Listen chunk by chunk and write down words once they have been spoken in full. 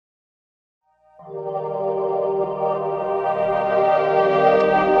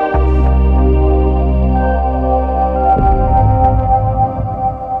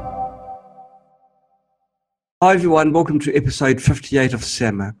Hi everyone, welcome to episode 58 of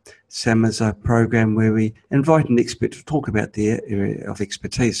SAMA. SAMA is a program where we invite an expert to talk about their area of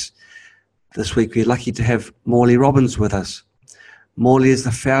expertise. This week we're lucky to have Morley Robbins with us. Morley is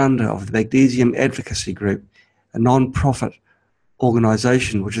the founder of the Magnesium Advocacy Group, a non-profit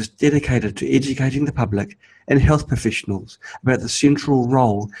organisation which is dedicated to educating the public and health professionals about the central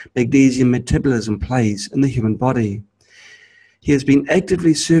role magnesium metabolism plays in the human body. He has been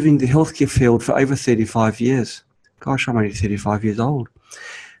actively serving the healthcare field for over 35 years. Gosh, I'm only 35 years old.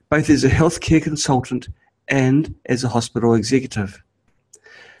 Both as a healthcare consultant and as a hospital executive.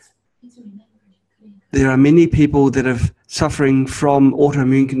 There are many people that are suffering from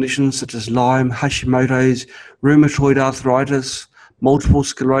autoimmune conditions such as Lyme, Hashimoto's, rheumatoid arthritis, multiple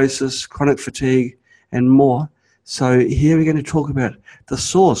sclerosis, chronic fatigue, and more. So here we're going to talk about the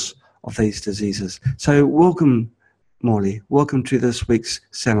source of these diseases. So welcome, Morley. Welcome to this week's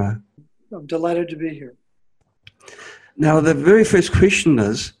SAMA. I'm delighted to be here. Now, the very first question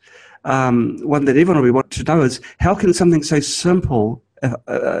is, one that everyone will want to know is, how can something so simple,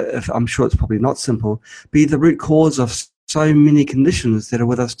 if I'm sure it's probably not simple, be the root cause of so many conditions that are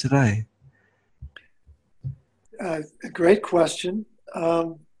with us today? A great question.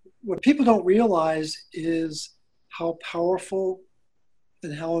 What people don't realize is how powerful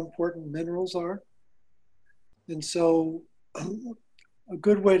and how important minerals are. And so a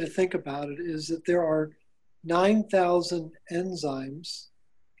good way to think about it is that there are 9,000 enzymes,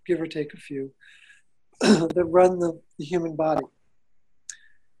 give or take a few, that run the human body.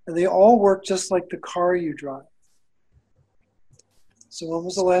 And they all work just like the car you drive. So when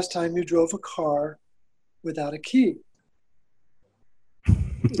was the last time you drove a car without a key?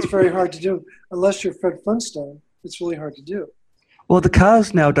 It's very hard to do. Unless you're Fred Flintstone, it's really hard to do. Well, the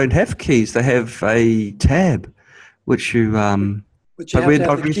cars now don't have keys. They have a tab, which you... But you have to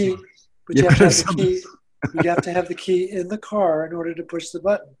have the key. But you have to have the key. You have to have the key in the car in order to push the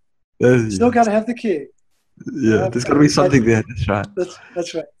button. Still got to have the key. Yeah, there's got to be something there. That's right.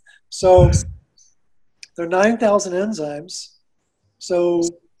 That's right. So there are 9,000 enzymes. So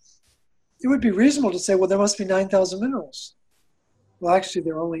it would be reasonable to say, well, there must be 9,000 minerals. Well, actually,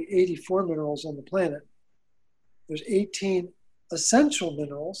 there are only 84 minerals on the planet. There's 18 essential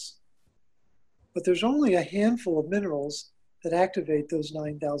minerals, but there's only a handful of minerals that activate those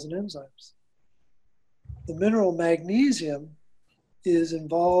 9,000 enzymes. The mineral magnesium is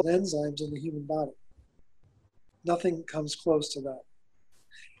involved in enzymes in the human body. Nothing comes close to that.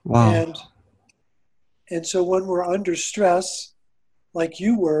 Wow. And so when we're under stress, like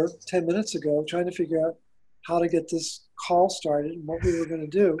you were 10 minutes ago, trying to figure out how to get this call started and what we were going to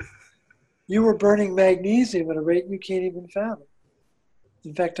do, you were burning magnesium at a rate you can't even fathom.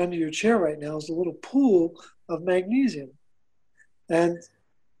 In fact, under your chair right now is a little pool of magnesium. And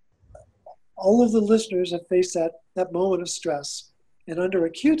all of the listeners have faced that moment of stress. And under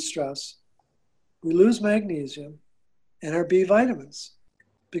acute stress, we lose magnesium and our B vitamins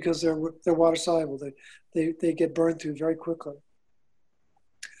because they're water soluble. They get burned through very quickly.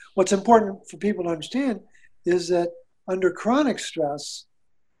 What's important for people to understand is that under chronic stress,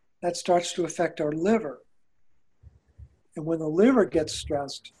 that starts to affect our liver. And when the liver gets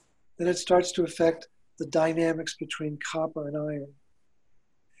stressed, then it starts to affect the dynamics between copper and iron.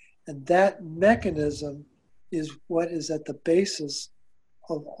 And that mechanism is what is at the basis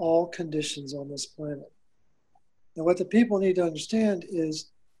of all conditions on this planet. Now, what the people need to understand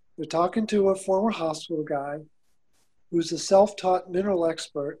is they're talking to a former hospital guy who's a self-taught mineral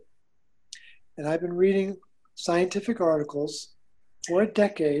expert, and I've been reading scientific articles for a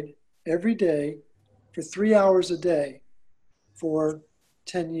decade, every day, for 3 hours a day, for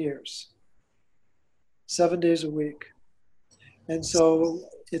 10 years, 7 days a week. And so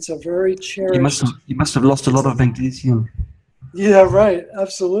it's a very cherished... You must have lost a lot of magnesium. Yeah, right.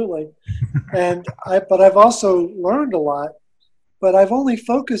 Absolutely. But I've also learned a lot, but I've only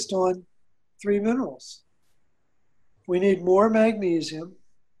focused on 3 minerals. We need more magnesium,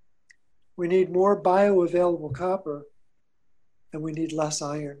 we need more bioavailable copper, and we need less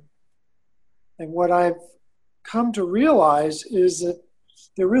iron. And what I've come to realize is that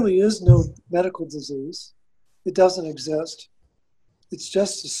there really is no medical disease. It doesn't exist. It's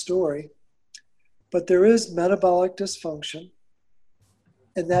just a story. But there is metabolic dysfunction.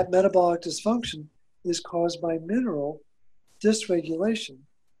 And that metabolic dysfunction is caused by mineral dysregulation.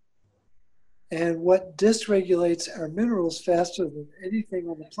 And what dysregulates our minerals faster than anything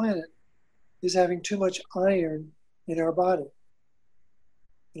on the planet is having too much iron in our body.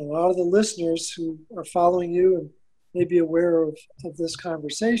 And a lot of the listeners who are following you and may be aware of this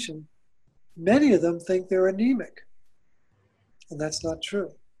conversation, many of them think they're anemic. And that's not true.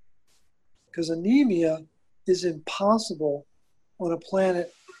 Because anemia is impossible on a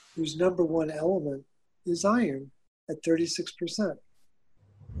planet whose number one element is iron at 36%.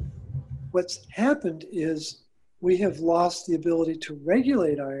 What's happened is we have lost the ability to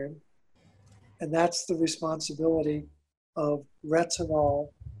regulate iron, and that's the responsibility of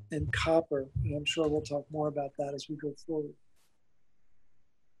retinol and copper. And I'm sure we'll talk more about that as we go forward.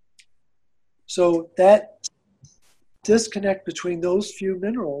 So that disconnect between those few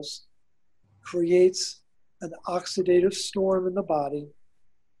minerals creates an oxidative storm in the body,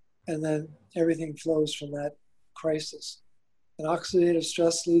 and then everything flows from that crisis. And oxidative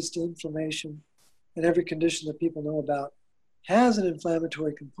stress leads to inflammation, and every condition that people know about has an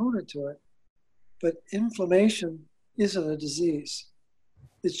inflammatory component to it. But inflammation isn't a disease.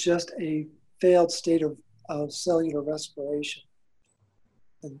 It's just a failed state of cellular respiration.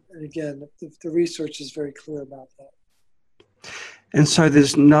 And again, the research is very clear about that. And so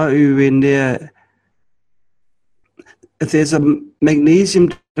there's nowhere near, if there's a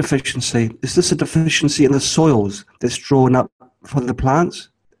magnesium deficiency, is this a deficiency in the soils that's drawn up for the plants?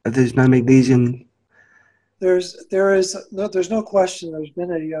 If there's no magnesium? There's no question. There's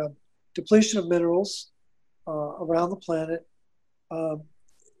been a depletion of minerals around the planet.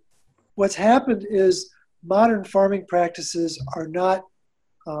 What's happened is modern farming practices are not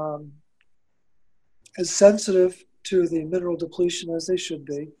as sensitive to the mineral depletion as they should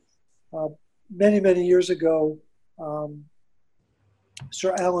be. Many, many years ago,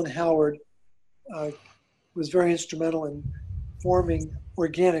 Sir Alan Howard was very instrumental in forming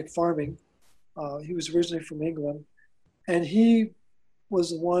organic farming. He was originally from England, and he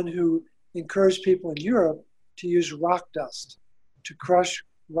was the one who encouraged people in Europe to use rock dust, to crush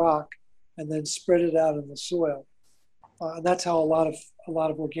rock and then spread it out in the soil. And that's how a lot of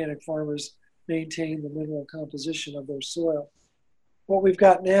organic farmers maintain the mineral composition of their soil. What we've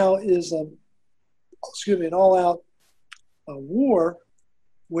got now is an all-out war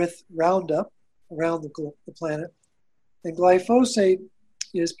with Roundup around the planet. And glyphosate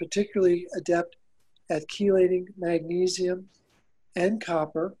is particularly adept at chelating magnesium and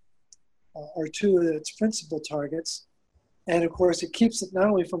copper, are two of its principal targets. And of course, it keeps it not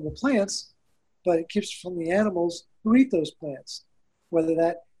only from the plants, but it keeps it from the animals who eat those plants, whether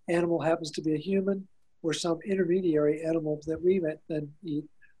that animal happens to be a human or some intermediary animal that we then eat.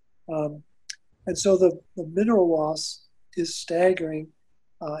 And so the mineral loss is staggering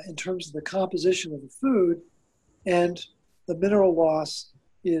in terms of the composition of the food, and the mineral loss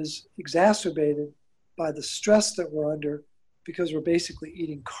is exacerbated by the stress that we're under because we're basically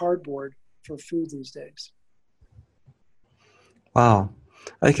eating cardboard for food these days. Wow.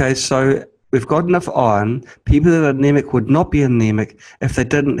 Okay, so we've got enough iron. People that are anemic would not be anemic if they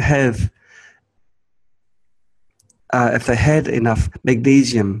didn't have, if they had enough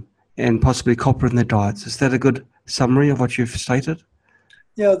magnesium and possibly copper in their diets. Is that a good summary of what you've stated?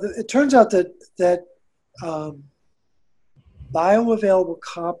 Yeah, it turns out that bioavailable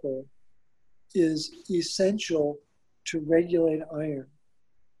copper is essential to regulate iron.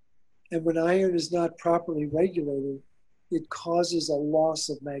 And when iron is not properly regulated, it causes a loss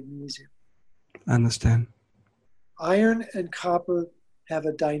of magnesium. I understand. Iron and copper have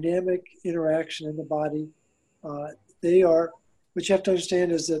a dynamic interaction in the body. What you have to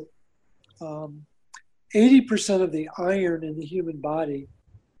understand is that 80% of the iron in the human body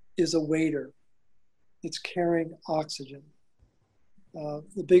is a waiter. It's carrying oxygen.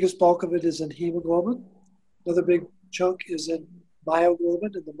 The biggest bulk of it is in hemoglobin. Another big chunk is in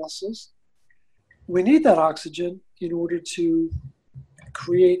myoglobin in the muscles. We need that oxygen in order to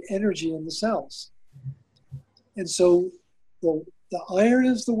create energy in the cells. And so the iron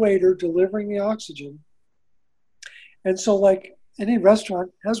is the waiter delivering the oxygen. And so like any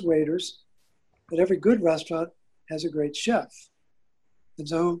restaurant has waiters, but every good restaurant has a great chef. And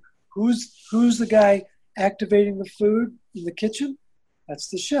so who's the guy activating the food in the kitchen? That's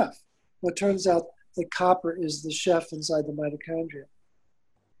the chef. Well, it turns out the copper is the chef inside the mitochondria.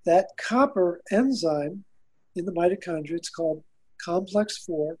 That copper enzyme in the mitochondria, it's called complex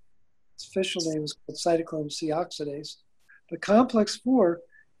 4. Its official name is called cytochrome C oxidase. But complex 4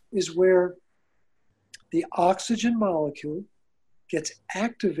 is where the oxygen molecule gets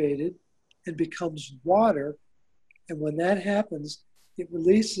activated and becomes water. And when that happens, it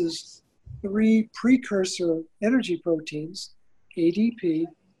releases 3 precursor energy proteins, ADP,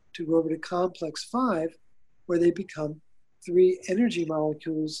 to go over to complex 5, where they become 3 energy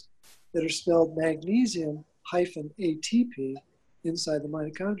molecules that are spelled magnesium-ATP inside the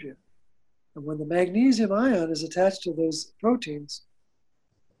mitochondria. And when the magnesium ion is attached to those proteins,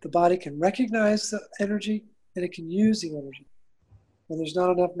 the body can recognize the energy and it can use the energy. When there's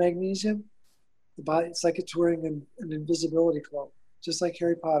not enough magnesium, The body, it's like it's wearing an invisibility cloak, just like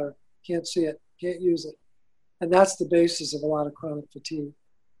Harry Potter. Can't see it, can't use it. And that's the basis of a lot of chronic fatigue,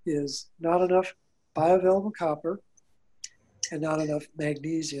 is not enough bioavailable copper and not enough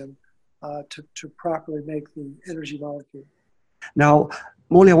magnesium to properly make the energy molecule. Now,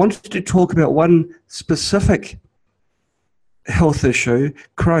 Morley, I wanted to talk about one specific health issue,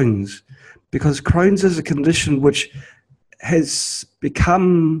 Crohn's, because Crohn's is a condition which has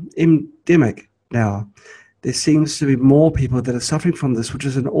become endemic now. There seems to be more people that are suffering from this, which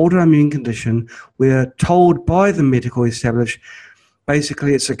is an autoimmune condition. We're told by the medical establishment,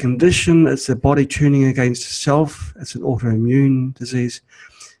 basically it's a condition, it's the body tuning against itself, it's an autoimmune disease.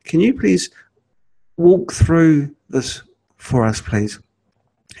 Can you please walk through this for us, please?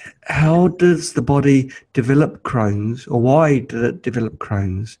 How does the body develop Crohn's, or why did it develop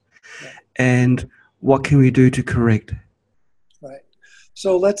Crohn's? And what can we do to correct? Right.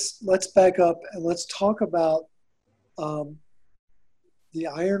 So let's back up and let's talk about the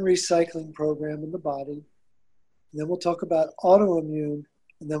iron recycling program in the body. And then we'll talk about autoimmune,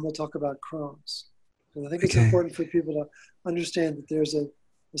 and then we'll talk about Crohn's. And I think it's important for people to understand that there's a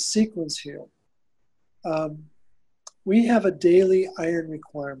sequence here. We have a daily iron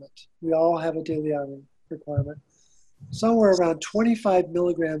requirement. We all have a daily iron requirement. Somewhere around 25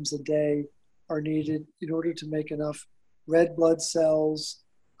 milligrams a day are needed in order to make enough red blood cells,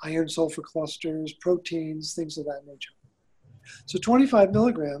 iron sulfur clusters, proteins, things of that nature. So 25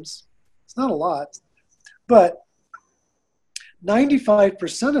 milligrams, it's not a lot, but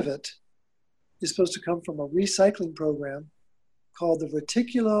 95% of it is supposed to come from a recycling program called the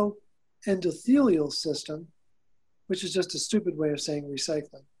reticuloendothelial system, which is just a stupid way of saying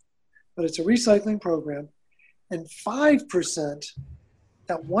recycling. But it's a recycling program, and 5%,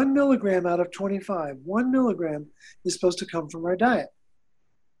 that 1 milligram out of 25, 1 milligram is supposed to come from our diet.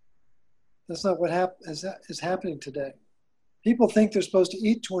 That's not what is happening today. People think they're supposed to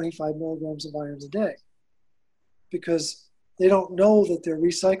eat 25 milligrams of iron a day because they don't know that their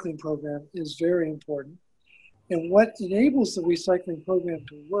recycling program is very important. And what enables the recycling program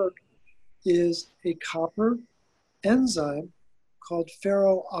to work is a copper enzyme called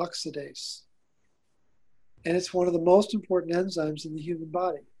ferroxidase. And it's one of the most important enzymes in the human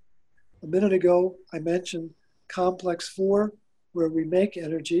body. A minute ago, I mentioned complex 4, where we make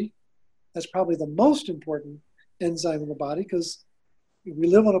energy. That's probably the most important enzyme in the body because we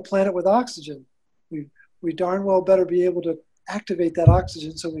live on a planet with oxygen. We darn well better be able to activate that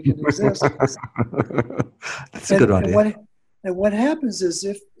oxygen so we can exist. That's a good idea. And what happens is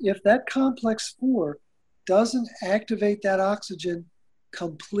if that complex 4 doesn't activate that oxygen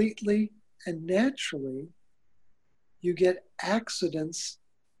completely and naturally, you get accidents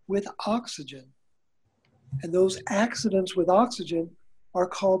with oxygen. And those accidents with oxygen are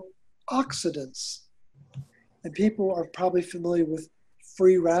called oxidants. And people are probably familiar with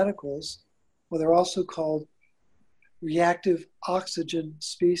free radicals, well, they're also called reactive oxygen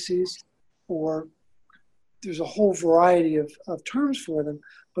species, or there's a whole variety of terms for them.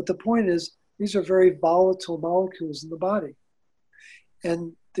 But the point is, these are very volatile molecules in the body.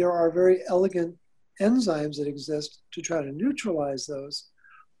 And there are very elegant enzymes that exist to try to neutralize those.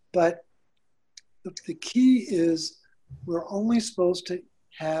 But the key is we're only supposed to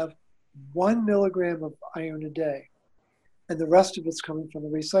have 1 milligram of iron a day, and the rest of it's coming from the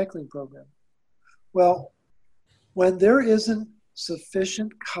recycling program. Well, when there isn't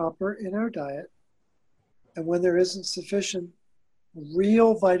sufficient copper in our diet, and when there isn't sufficient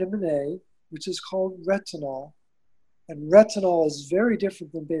real vitamin A, which is called retinol, and retinol is very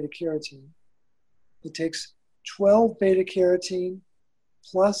different than beta-carotene. It takes 12 beta-carotene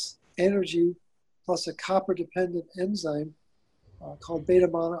plus energy plus a copper-dependent enzyme called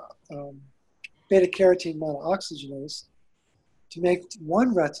beta-carotene monooxygenase to make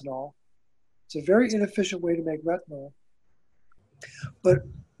 1 retinol. It's a very inefficient way to make retinol. But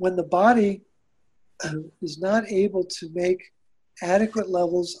when the body is not able to make adequate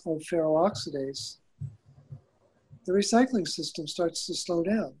levels of ferroxidase, the recycling system starts to slow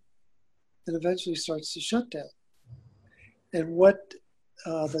down and eventually starts to shut down. And what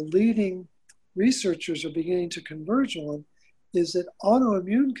the leading researchers are beginning to converge on is that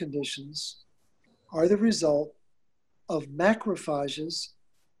autoimmune conditions are the result of macrophages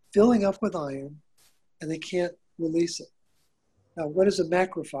filling up with iron, and they can't release it. Now, what is a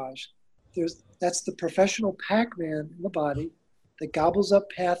macrophage? That's the professional Pac-Man in the body that gobbles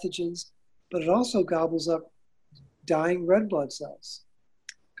up pathogens, but it also gobbles up dying red blood cells.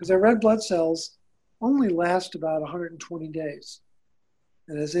 Because our red blood cells only last about 120 days.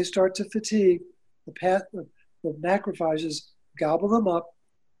 And as they start to fatigue, the macrophages gobble them up,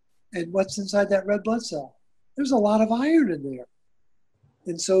 And what's inside that red blood cell? There's a lot of iron in there.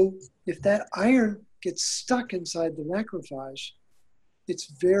 And so if that iron gets stuck inside the macrophage, it's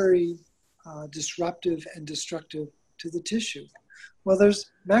very disruptive and destructive to the tissue. Well,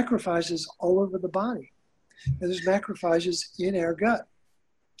 there's macrophages all over the body. And there's macrophages in our gut.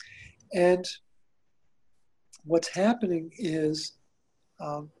 And what's happening is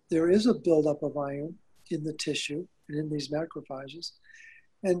there is a buildup of iron in the tissue and in these macrophages.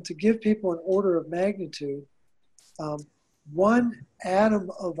 And to give people an order of magnitude, 1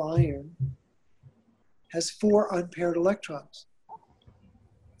 atom of iron has 4 unpaired electrons.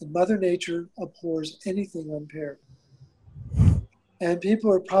 And Mother Nature abhors anything unpaired. And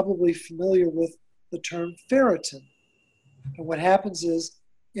people are probably familiar with the term ferritin. And what happens is,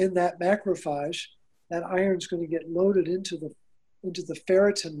 in that macrophage, that iron is going to get loaded into the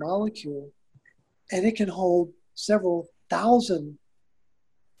ferritin molecule, and it can hold several thousand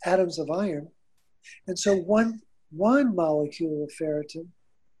atoms of iron. And so one molecule of ferritin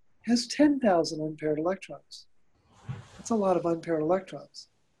has 10,000 unpaired electrons. That's a lot of unpaired electrons.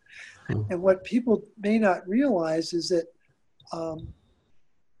 And what people may not realize is that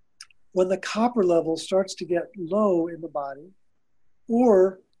when the copper level starts to get low in the body,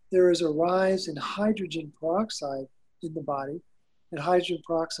 or there is a rise in hydrogen peroxide in the body, and hydrogen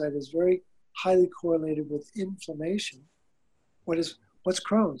peroxide is very highly correlated with inflammation. What's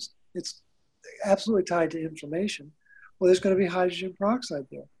Crohn's? It's absolutely tied to inflammation. Well, there's going to be hydrogen peroxide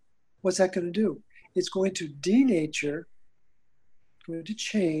there. What's that going to do? It's going to denature, going to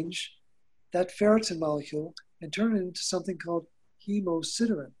change that ferritin molecule and turn it into something called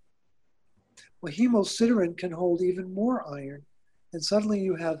hemosiderin. Well, hemosiderin can hold even more iron, and suddenly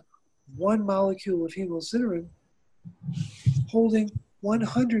you have 1 molecule of hemosiderin holding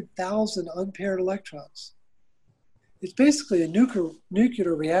 100,000 unpaired electrons. It's basically a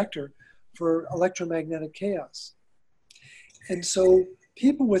nuclear reactor for electromagnetic chaos. And so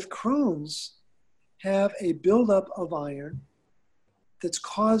people with Crohn's have a buildup of iron that's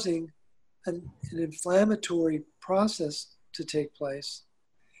causing an inflammatory process to take place.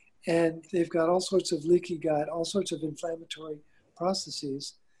 And they've got all sorts of leaky gut, all sorts of inflammatory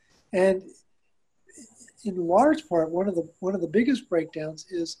processes. And in large part, one of the biggest breakdowns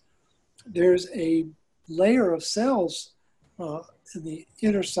is there's a layer of cells in the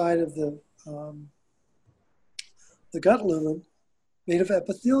inner side of the gut lumen made of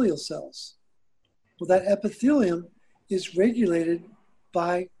epithelial cells. Well, that epithelium is regulated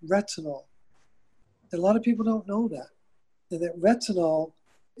by retinol. And a lot of people don't know that. And that retinol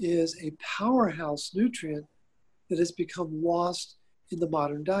is a powerhouse nutrient that has become lost in the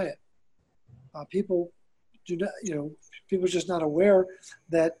modern diet. People are just not aware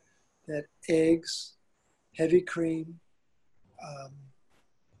that eggs, heavy cream,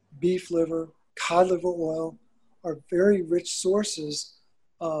 beef liver, cod liver oil are very rich sources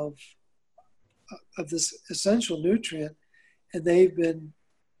of this essential nutrient, and they've been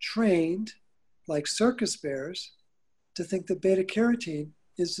trained, like circus bears, to think that beta-carotene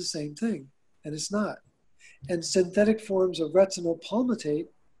is the same thing, and it's not. And synthetic forms of retinol palmitate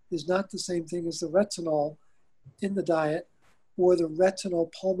is not the same thing as the retinol in the diet or the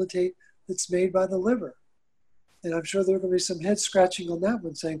retinol palmitate that's made by the liver. And I'm sure there are going to be some head scratching on that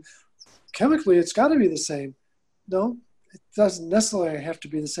one saying, chemically, it's got to be the same. No, it doesn't necessarily have to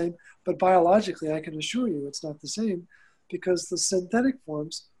be the same, but biologically, I can assure you it's not the same because the synthetic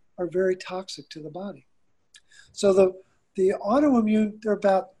forms are very toxic to the body. So the autoimmune, there are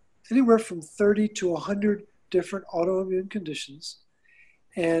about anywhere from 30 to 100 different autoimmune conditions.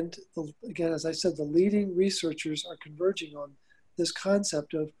 And again, as I said, the leading researchers are converging on this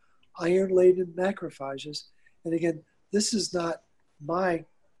concept of iron-laden macrophages. And again, this is not my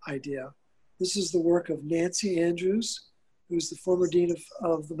idea. This is the work of Nancy Andrews, who's the former dean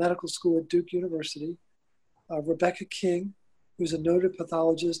of the medical school at Duke University, Rebecca King, who's a noted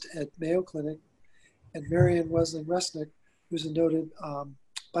pathologist at Mayo Clinic, and Marianne Wesling-Resnick, who's a noted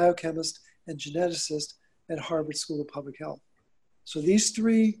biochemist and geneticist at Harvard School of Public Health. So these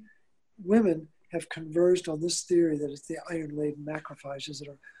 3 women have converged on this theory that it's the iron-laden macrophages that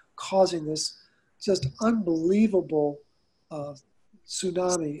are causing this just unbelievable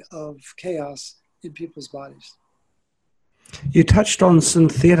tsunami of chaos in people's bodies. You touched on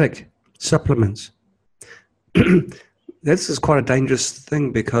synthetic supplements. This is quite a dangerous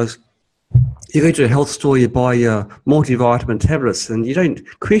thing because you go to a health store, you buy your multivitamin tablets, and you don't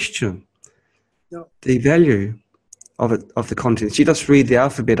question the value of the contents. You just read the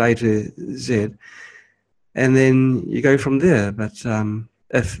alphabet A to Z, and then you go from there. But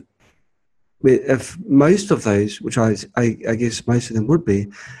if most of those, which I guess most of them would be,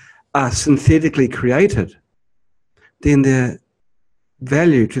 are synthetically created, then their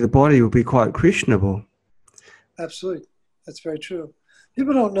value to the body will be quite questionable. Absolutely. That's very true.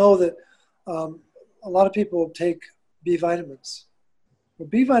 People don't know that a lot of people take B vitamins. Well,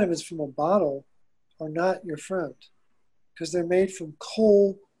 B vitamins from a bottle are not your friend because they're made from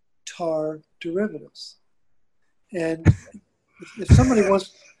coal tar derivatives. And if somebody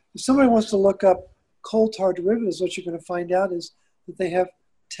wants to look up coal tar derivatives, what you're going to find out is that they have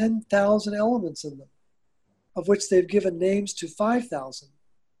 10,000 elements in them, of which they've given names to 5,000,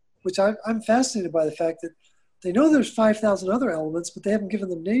 which I'm fascinated by the fact that they know there's 5,000 other elements, but they haven't given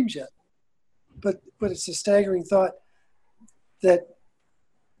them names yet. But it's a staggering thought that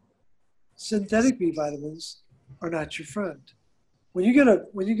synthetic B vitamins are not your friend. When you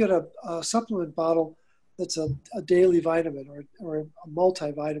get a supplement bottle that's a daily vitamin or a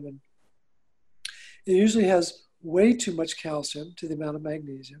multivitamin, it usually has way too much calcium to the amount of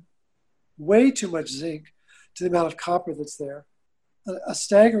magnesium, way too much zinc to the amount of copper that's there, a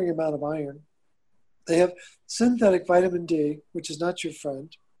staggering amount of iron. They have synthetic vitamin D, which is not your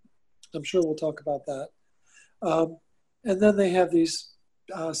friend. I'm sure we'll talk about that. And then they have these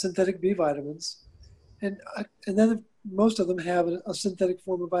synthetic B vitamins. And then most of them have a synthetic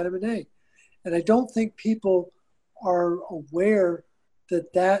form of vitamin A. And I don't think people are aware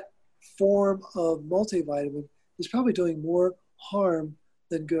that that form of multivitamin is probably doing more harm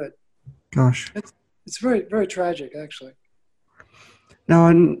than good. Gosh. It's very, very tragic, actually. Now,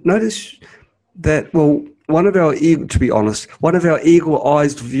 I noticed that, well, to be honest, one of our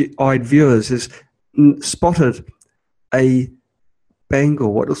eagle-eyed viewers has spotted a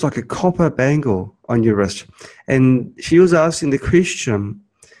bangle, what looks like a copper bangle on your wrist. And she was asking the question,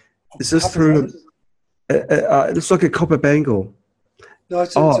 is this through, it looks like a copper bangle. No,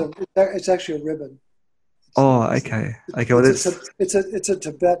 it's actually a ribbon. Okay. Well, it's a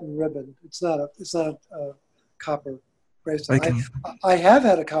Tibetan ribbon. It's not a copper bracelet. Okay. I have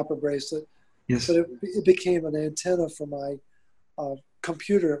had a copper bracelet, yes, but it became an antenna for my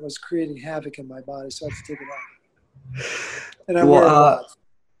computer. It was creating havoc in my body, so I had to take it off. And I wear it a lot.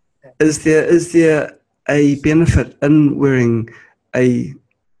 Is there a benefit in wearing a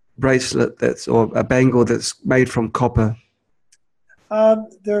bracelet or a bangle that's made from copper?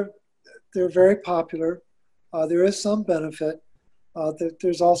 They're very popular. There is some benefit.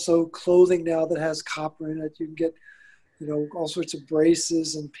 There's also clothing now that has copper in it. You can get, all sorts of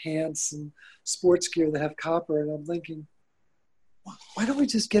braces and pants and sports gear that have copper. And I'm thinking, why don't we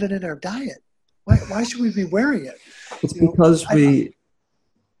just get it in our diet? Why should we be wearing it? It's because we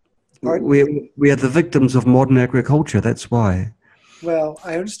are the victims of modern agriculture. That's why. Well,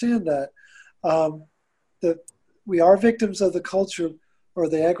 I understand that. We are victims of the culture or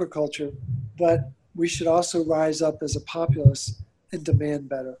the agriculture, but we should also rise up as a populace and demand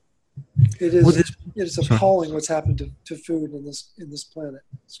better. It is appalling what's happened to food in this planet.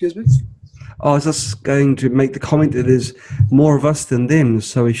 Excuse me? I was just going to make the comment that there's more of us than them,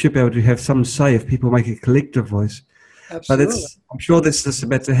 so we should be able to have some say if people make a collective voice. Absolutely. But I'm sure this is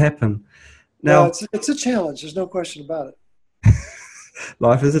about to happen. Now, it's a challenge. There's no question about it.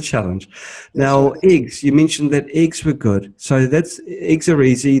 Life is a challenge. Now, eggs, you mentioned that eggs were good. So eggs are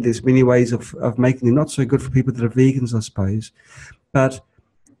easy. There's many ways of making them not so good for people that are vegans, I suppose. But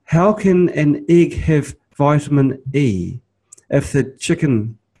how can an egg have vitamin E if the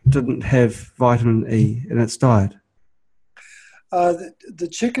chicken didn't have vitamin E in its diet? The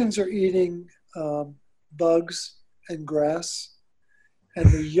chickens are eating bugs and grass,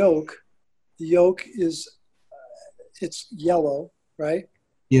 and the yolk is it's yellow, right?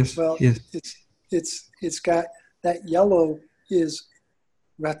 Yes. Well, yes. It's got that yellow is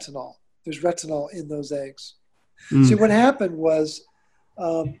retinol. There's retinol in those eggs. See, what happened was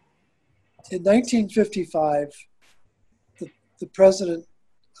in 1955, the president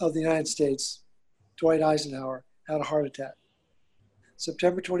of the United States, Dwight Eisenhower, had a heart attack.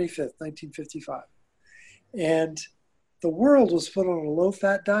 September 25th, 1955. And the world was put on a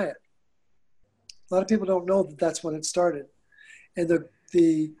low-fat diet. A lot of people don't know that that's when it started. And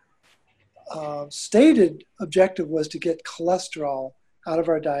the stated objective was to get cholesterol out of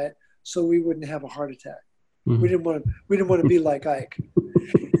our diet so we wouldn't have a heart attack. Mm-hmm. We didn't want to be like Ike.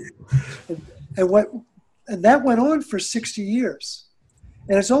 and that went on for 60 years.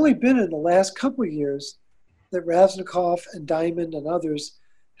 And it's only been in the last couple of years that Raznikov and Diamond and others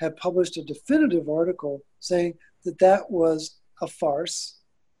have published a definitive article saying that was a farce,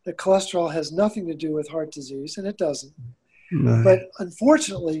 that cholesterol has nothing to do with heart disease, and it doesn't. No. But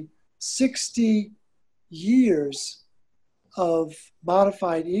unfortunately, 60 years of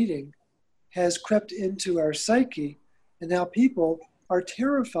modified eating has crept into our psyche, and now people are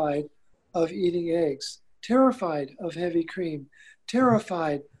terrified of eating eggs, terrified of heavy cream,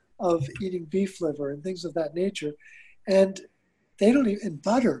 terrified of eating beef liver and things of that nature. And they don't even, and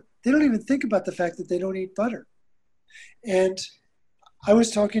butter, they don't even think about the fact that they don't eat butter. And I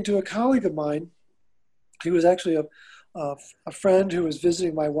was talking to a colleague of mine. He was actually a friend who was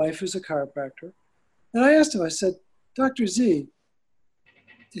visiting my wife, who's a chiropractor. And I asked him, I said, Dr. Z,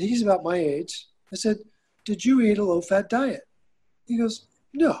 and he's about my age. I said, did you eat a low-fat diet? He goes,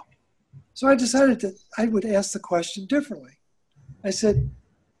 no. So I decided that I would ask the question differently. I said,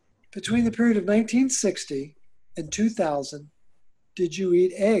 between the period of 1960 and 2000, did you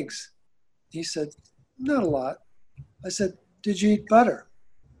eat eggs? He said, not a lot. I said, did you eat butter?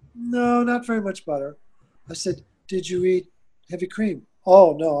 No, not very much butter. I said, did you eat heavy cream?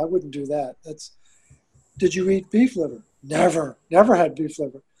 Oh, no, I wouldn't do that. Did you eat beef liver? Never had beef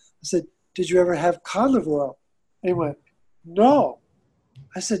liver. I said, did you ever have cod liver oil? And he went, no.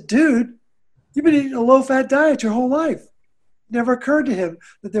 I said, dude, you've been eating a low-fat diet your whole life. Never occurred to him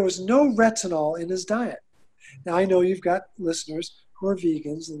that there was no retinol in his diet. Now, I know you've got listeners who are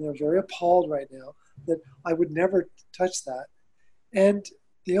vegans, and they're very appalled right now that I would never touch that. And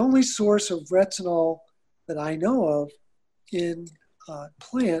the only source of retinol that I know of in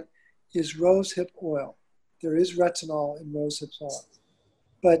plant is rosehip oil. There is retinol in rosehip oil,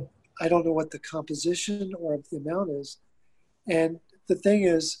 but I don't know what the composition or the amount is. And the thing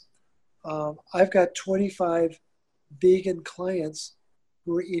is, I've got 25 vegan clients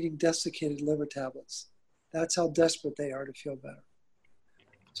who are eating desiccated liver tablets. That's how desperate they are to feel better.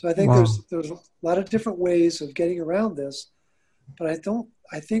 So I think Wow. there's a lot of different ways of getting around this, but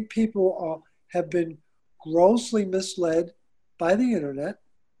I think people have been grossly misled by the internet,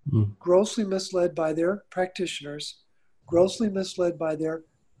 grossly misled by their practitioners, grossly misled by their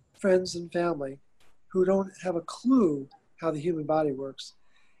friends and family who don't have a clue how the human body works.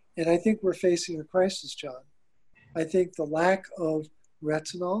 And I think we're facing a crisis, John. I think the lack of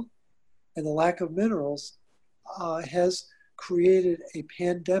retinol and the lack of minerals has created a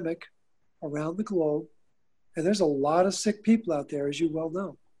pandemic around the globe. And there's a lot of sick people out there, as you well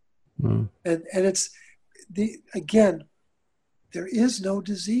know. And it's again, there is no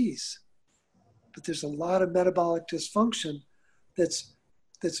disease, but there's a lot of metabolic dysfunction that's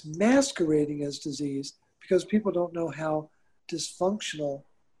masquerading as disease because people don't know how dysfunctional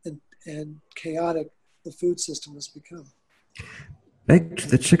and chaotic the food system has become. Back to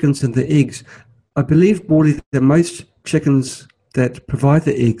the chickens and the eggs. I believe, Morley, that most chickens that provide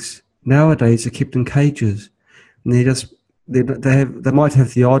the eggs nowadays are kept in cages. And they might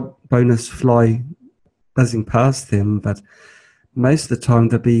have the odd bonus fly buzzing past them, but most of the time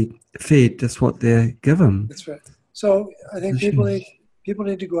they'll be fed just what they're given. That's right. So I think people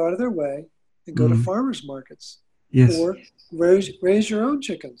need to go out of their way and go to farmers markets. Yes. Or raise your own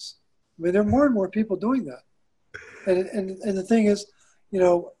chickens. I mean, there are more and more people doing that. And the thing is,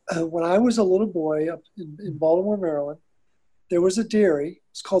 when I was a little boy up in Baltimore, Maryland, there was a dairy.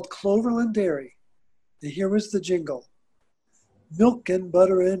 It's called Cloverland Dairy. And here was the jingle. Milk and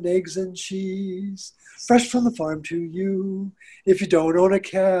butter and eggs and cheese, fresh from the farm to you. If you don't own a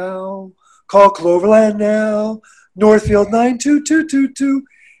cow, call Cloverland now. Northfield 92222.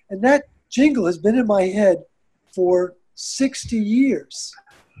 And that jingle has been in my head for 60 years.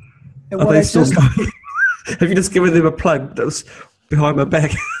 And Are they still going? Have you just given them a plug that was behind my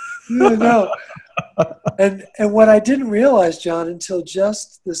back? No. And what I didn't realize, John, until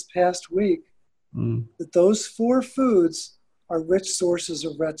just this past week, that those 4 foods are rich sources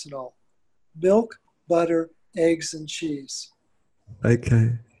of retinol: milk, butter, eggs, and cheese.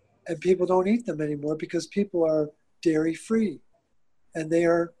 Okay. And people don't eat them anymore because people are dairy free. And they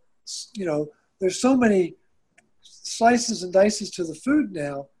are, there's so many slices and dices to the food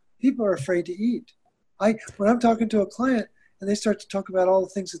now, people are afraid to eat. When I'm talking to a client and they start to talk about all the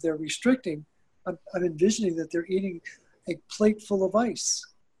things that they're restricting, I'm envisioning that they're eating a plate full of ice.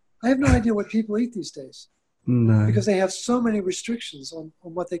 I have no idea what people eat these days. No. Because they have so many restrictions on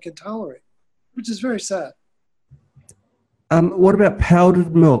what they can tolerate, which is very sad. What about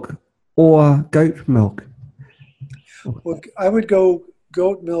powdered milk or goat milk? Well, I would go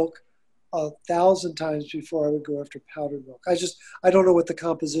goat milk 1,000 times before I would go after powdered milk. I don't know what the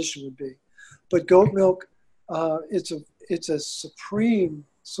composition would be, but goat milk, it's a supreme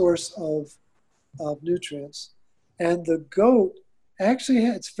source of nutrients, and the goat actually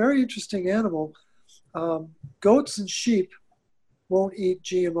it's a very interesting animal. Goats and sheep won't eat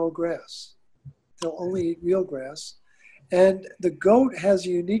GMO grass. They'll only eat real grass. And the goat has a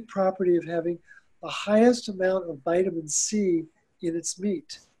unique property of having the highest amount of vitamin C in its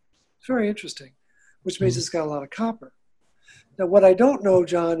meat. It's very interesting, which means it's got a lot of copper. Now, what I don't know,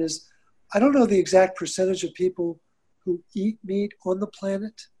 John, is I don't know the exact percentage of people who eat meat on the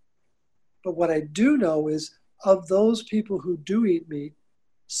planet. But what I do know is of those people who do eat meat,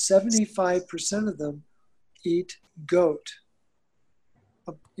 75% of them eat goat.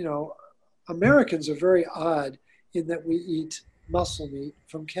 You know, Americans are very odd in that we eat muscle meat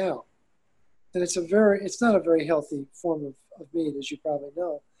from cow. And it's not a very healthy form of meat, as you probably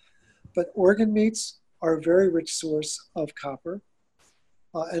know. But organ meats are a very rich source of copper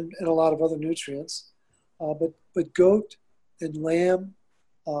and a lot of other nutrients. But goat and lamb,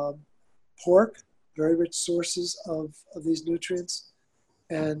 pork, very rich sources of these nutrients.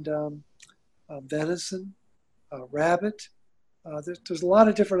 And venison, rabbit. There's a lot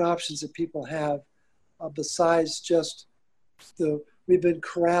of different options that people have besides just we've been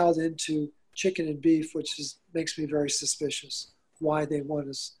corralled into chicken and beef, which makes me very suspicious why they want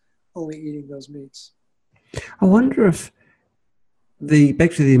us only eating those meats. I wonder if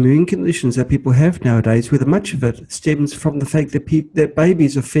back to the immune conditions that people have nowadays, whether much of it stems from the fact that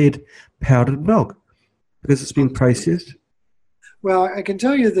babies are fed powdered milk because it's been processed. Well, I can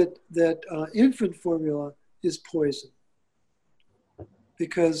tell you that infant formula is poison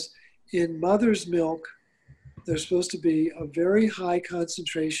because in mother's milk, there's supposed to be a very high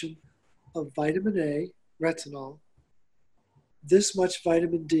concentration of vitamin A, retinol, this much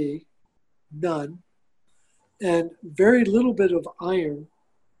vitamin D, none, and very little bit of iron.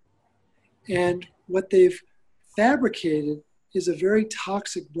 And what they've fabricated is a very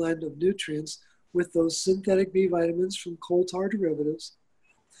toxic blend of nutrients with those synthetic B vitamins from coal tar derivatives.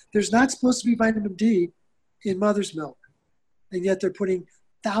 There's not supposed to be vitamin D in mother's milk, and yet they're putting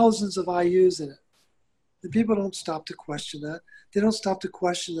thousands of IUs in it. And people don't stop to question that. They don't stop to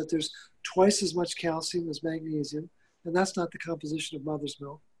question that there's twice as much calcium as magnesium, and that's not the composition of mother's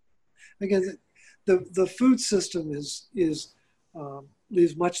milk. Again, the food system leaves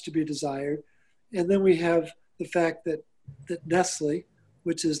much to be desired. And then we have the fact that Nestle,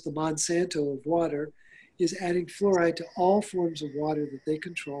 which is the Monsanto of water, is adding fluoride to all forms of water that they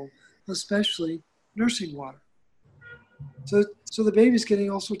control, especially nursing water. So the baby's getting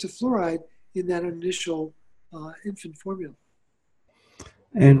all sorts of fluoride in that initial infant formula.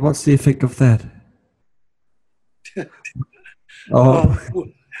 And what's the effect of that?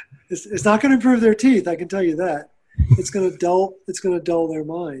 It's not going to improve their teeth, I can tell you that. It's going to dull their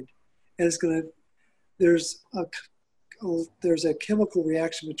mind, and there's a chemical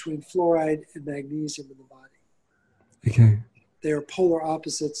reaction between fluoride and magnesium in the body. Okay. They are polar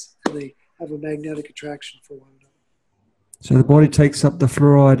opposites, and they have a magnetic attraction for one another. So the body takes up the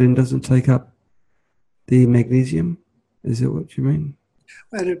fluoride and doesn't take up the magnesium? Is that what you mean?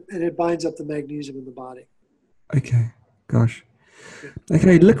 And it binds up the magnesium in the body. Okay, gosh.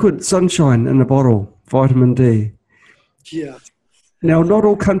 Okay, liquid sunshine in a bottle, vitamin D. Yeah. Now, not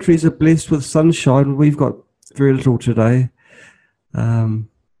all countries are blessed with sunshine. We've got very little today.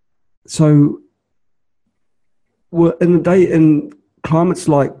 So, in climates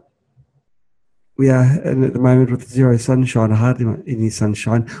like we are in at the moment with zero sunshine, or hardly any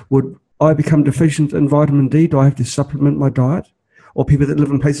sunshine, would I become deficient in vitamin D? Do I have to supplement my diet? Or people that live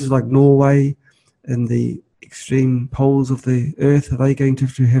in places like Norway and the extreme poles of the earth, are they going to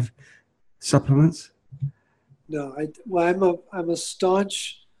have supplements? No, I'm a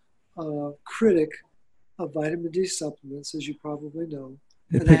staunch critic of vitamin D supplements, as you probably know.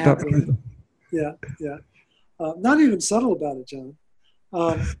 It picked up. Yeah. Not even subtle about it, John.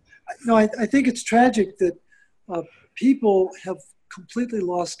 No, I think it's tragic that people have completely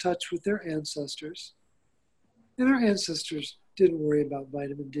lost touch with their ancestors. And our ancestors didn't worry about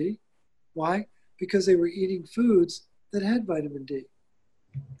vitamin D. Why? Because they were eating foods that had vitamin D.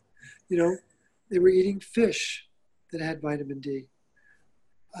 You know, they were eating fish that had vitamin D.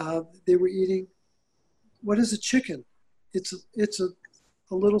 They were eating, what is a chicken? It's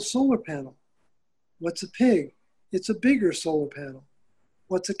a little solar panel. What's a pig? It's a bigger solar panel.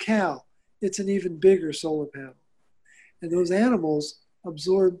 What's a cow? It's an even bigger solar panel. And those animals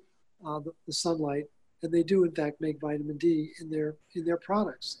absorb the sunlight, and they do in fact make vitamin D in their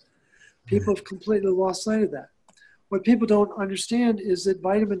products. People have completely lost sight of that. What people don't understand is that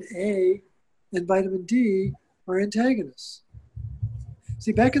vitamin A and vitamin D are antagonists.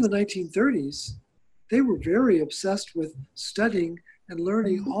 See, back in the 1930s, they were very obsessed with studying and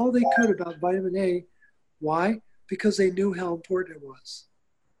learning all they could about vitamin A. Why? Because they knew how important it was.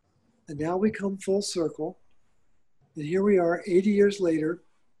 And now we come full circle, and here we are 80 years later,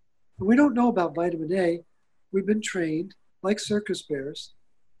 and we don't know about vitamin A. We've been trained, like circus bears,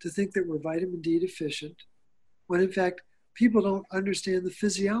 to think that we're vitamin D deficient, when in fact, people don't understand the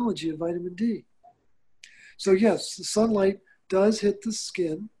physiology of vitamin D. So yes, the sunlight does hit the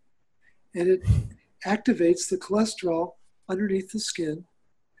skin, and it activates the cholesterol underneath the skin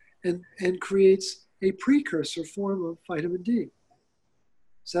and creates a precursor form of vitamin D,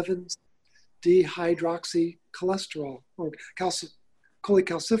 7-dehydroxycholesterol, or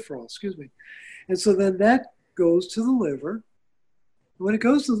cholecalciferol, excuse me. And so then that goes to the liver. When it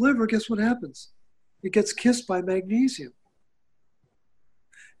goes to the liver, guess what happens? It gets kissed by magnesium.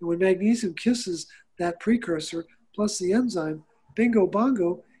 And when magnesium kisses that precursor plus the enzyme, bingo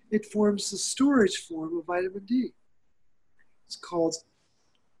bongo, it forms the storage form of vitamin D. It's called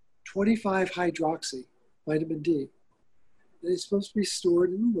 25-hydroxy vitamin D. And it's supposed to be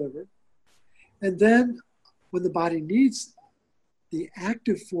stored in the liver. And then when the body needs the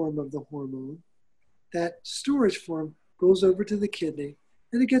active form of the hormone, that storage form goes over to the kidney,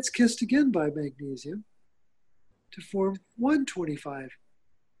 and it gets kissed again by magnesium to form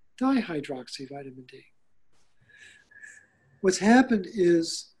 1,25-dihydroxy vitamin D. What's happened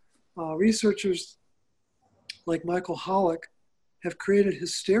is researchers like Michael Hollick have created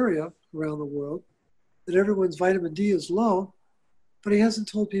hysteria around the world that everyone's vitamin D is low, but he hasn't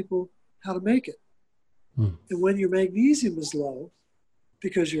told people how to make it. And when your magnesium is low,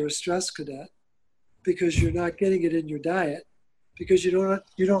 because you're a stress cadet, because you're not getting it in your diet, because you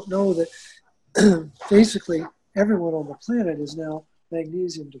don't know that basically everyone on the planet is now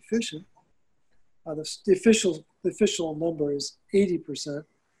magnesium deficient. The official number is 80%.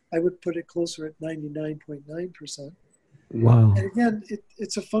 I would put it closer at 99.9%. Wow. And again,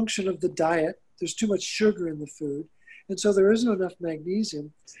 it's a function of the diet. There's too much sugar in the food, and so there isn't enough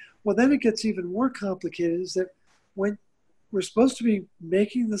magnesium. Well, then it gets even more complicated, is that when we're supposed to be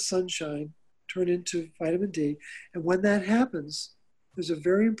making the sunshine turn into vitamin D, and when that happens, there's a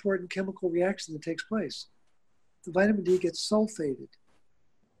very important chemical reaction that takes place. The vitamin D gets sulfated.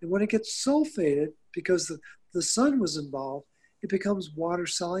 And when it gets sulfated, because the sun was involved, it becomes water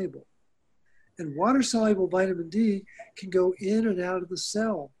soluble. And water soluble vitamin D can go in and out of the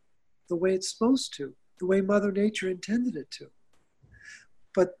cell the way it's supposed to, the way Mother Nature intended it to.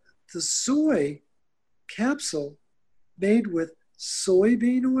 But the soy capsule made with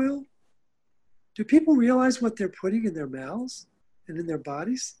soybean oil, do people realize what they're putting in their mouths and in their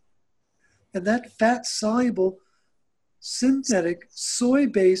bodies? And that fat-soluble, synthetic,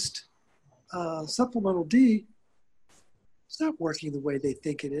 soy-based supplemental D, it's not working the way they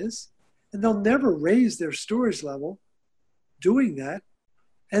think it is. And they'll never raise their storage level doing that.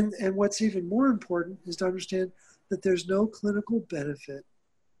 And what's even more important is to understand that there's no clinical benefit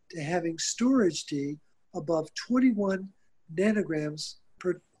to having storage D above 21 nanograms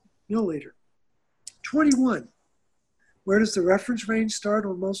per milliliter. 21. Where does the reference range start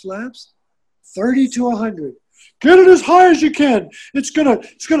on most labs? 30 to 100. Get it as high as you can. It's gonna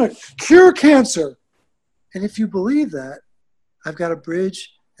cure cancer. And if you believe that, I've got a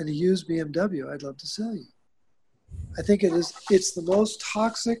bridge and a used BMW I'd love to sell you. I think it's the most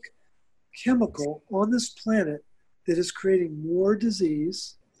toxic chemical on this planet that is creating more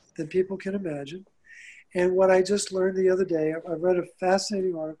disease than people can imagine. And what I just learned the other day, I read a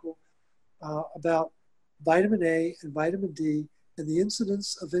fascinating article about vitamin A and vitamin D and the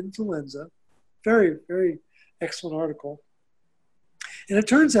incidence of influenza. Very, very excellent article. And it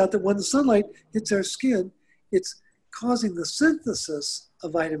turns out that when the sunlight hits our skin, it's causing the synthesis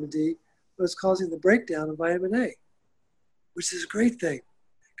of vitamin D, but it's causing the breakdown of vitamin A, which is a great thing.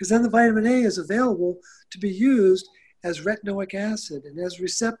 Because then the vitamin A is available to be used as retinoic acid and as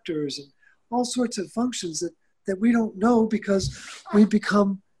receptors and all sorts of functions that we don't know, because we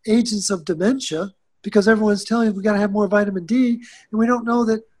become agents of dementia because everyone's telling us we got to have more vitamin D, and we don't know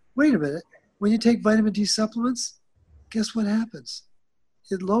that, wait a minute, when you take vitamin D supplements, guess what happens?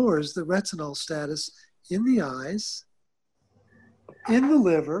 It lowers the retinol status in the eyes, in the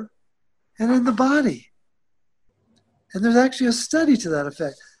liver, and in the body. And there's actually a study to that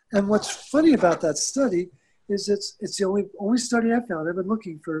effect. And what's funny about that study is it's the only study I found. I've been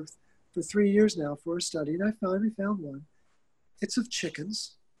looking for 3 years now for a study, and I finally found one. It's of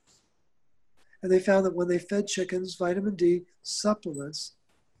chickens. And they found that when they fed chickens vitamin D supplements,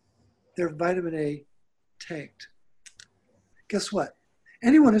 their vitamin A tanked. Guess what?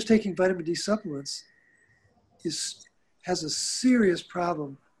 Anyone who's taking vitamin D supplements has a serious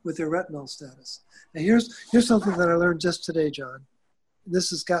problem with their retinol status. Now here's something that I learned just today, John. This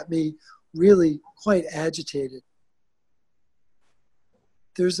has got me really quite agitated.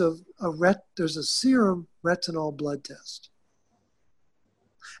 There's a serum retinol blood test.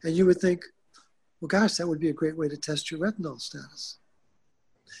 And you would think, well, gosh, that would be a great way to test your retinol status.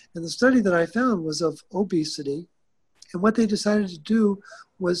 And the study that I found was of obesity. And what they decided to do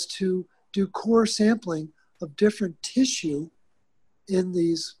was to do core sampling of different tissue in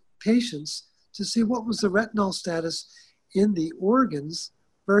these patients to see what was the retinol status in the organs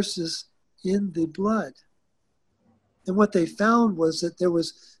versus in the blood. And what they found was that there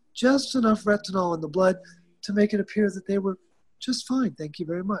was just enough retinol in the blood to make it appear that they were just fine, thank you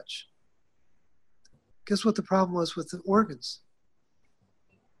very much. Guess what the problem was with the organs?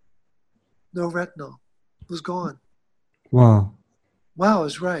 No retinol. It was gone. Wow. Wow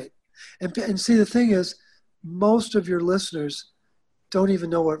is right. And see, the thing is, most of your listeners don't even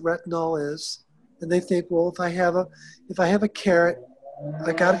know what retinol is. And they think, well, if I have a carrot,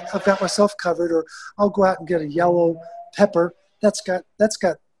 I've got myself covered, or I'll go out and get a yellow pepper. That's got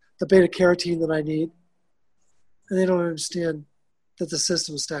the beta carotene that I need. And they don't understand that the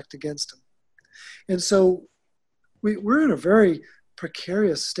system is stacked against them. And so we're in a very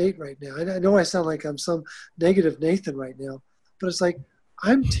precarious state right now. I know I sound like I'm some negative Nathan right now, but it's like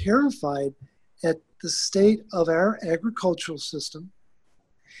I'm terrified at the state of our agricultural system.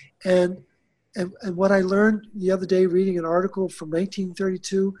 And what I learned the other day reading an article from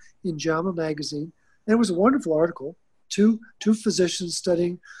 1932 in JAMA magazine, and it was a wonderful article, two physicians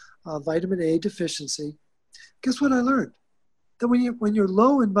studying vitamin A deficiency. Guess what I learned? That when you're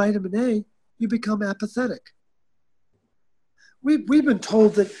low in vitamin A, you become apathetic. We've been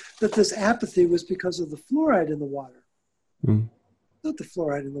told that this apathy was because of the fluoride in the water. Mm. Not the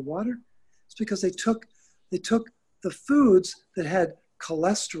fluoride in the water. It's because they took the foods that had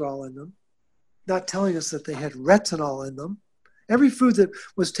cholesterol in them, not telling us that they had retinol in them. Every food that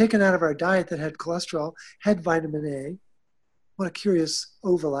was taken out of our diet that had cholesterol had vitamin A. What a curious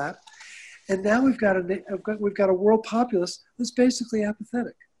overlap. And now we've got a world populace that's basically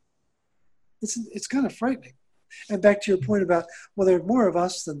apathetic. It's kind of frightening. And back to your point about, well, there are more of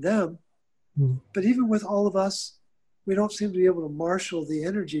us than them. Mm. But even with all of us, we don't seem to be able to marshal the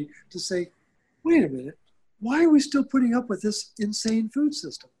energy to say, wait a minute, why are we still putting up with this insane food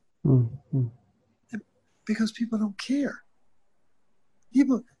system? Mm. Mm. Because people don't care.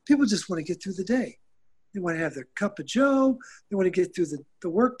 People just want to get through the day. They want to have their cup of joe. They want to get through the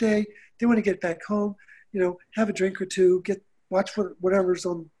work day. They want to get back home, have a drink or two, watch whatever's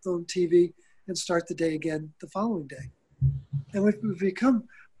on TV, and start the day again the following day. And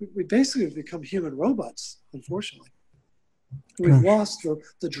we basically have become human robots, unfortunately. We've lost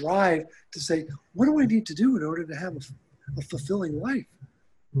the drive to say, what do I need to do in order to have a fulfilling life?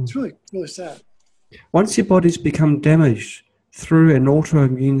 It's really, really sad. Once your body's become damaged through an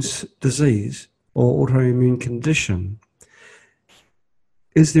autoimmune disease or autoimmune condition,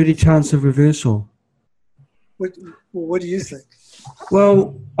 is there any chance of reversal? What do you think?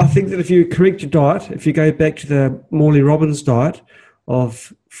 Well, I think that if you correct your diet, if you go back to the Morley Robbins diet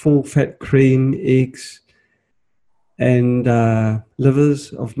of full fat cream, eggs, and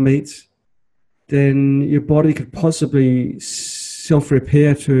livers of meats, then your body could possibly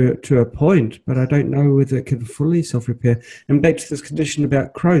self-repair to a point, but I don't know whether it can fully self-repair. And back to this condition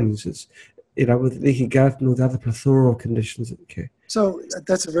about Crohn's, it's with leaky gut and all the other plethora of conditions. Okay. So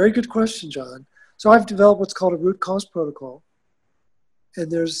that's a very good question, John. So I've developed what's called a root cause protocol.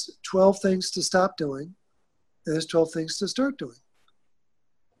 And there's 12 things to stop doing. And there's 12 things to start doing.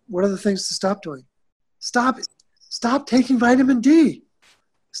 What are the things to stop doing? Stop taking vitamin D.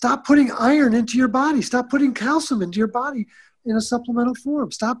 Stop putting iron into your body. Stop putting calcium into your body in a supplemental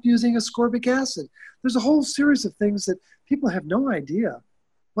form. Stop using ascorbic acid. There's a whole series of things that people have no idea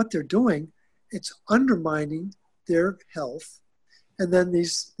what they're doing. It's undermining their health. And then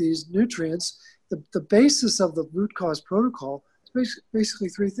these nutrients, the basis of the root cause protocol is basically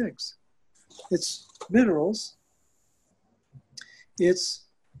three things. It's minerals, it's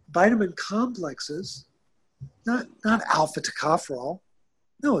vitamin complexes, not alpha tocopherol.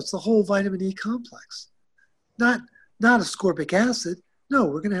 No, it's the whole vitamin E complex. Not ascorbic acid. No,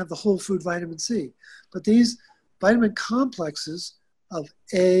 we're going to have the whole food vitamin C. But these vitamin complexes of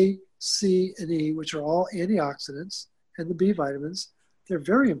A, C, and E, which are all antioxidants, and the B vitamins, they're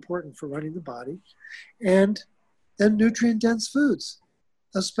very important for running the body. And then nutrient-dense foods,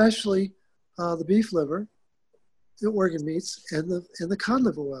 especially the beef liver, the organ meats, and the cod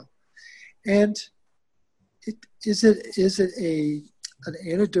liver oil. And is it an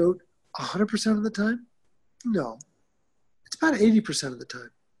antidote 100% of the time? No. It's about 80% of the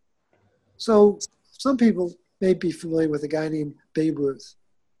time. So some people may be familiar with a guy named Babe Ruth.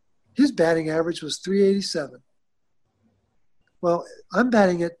 His batting average was .387. Well, I'm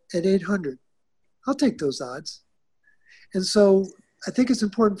batting at 800. I'll take those odds. And so I think it's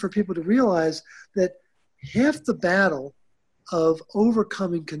important for people to realize that half the battle of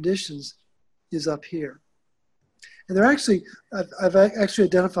overcoming conditions is up here. And I've actually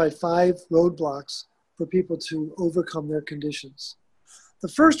identified 5 roadblocks for people to overcome their conditions. The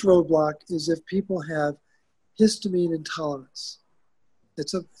first roadblock is if people have histamine intolerance.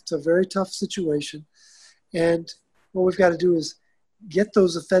 It's a very tough situation. And what we've got to do is get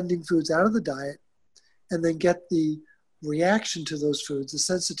those offending foods out of the diet and then get the reaction to those foods, the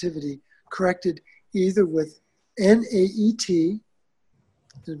sensitivity, corrected either with NAET,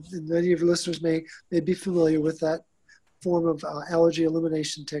 and many of your listeners may be familiar with that form of allergy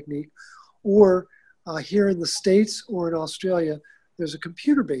elimination technique, or here in the States or in Australia, there's a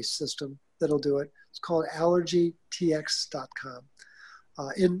computer-based system that'll do it. It's called allergytx.com.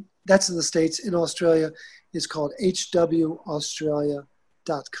 That's in the States. In Australia, it's called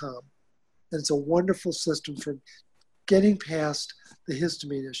hwaustralia.com. And it's a wonderful system for getting past the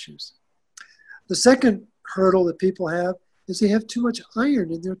histamine issues. The second hurdle that people have is they have too much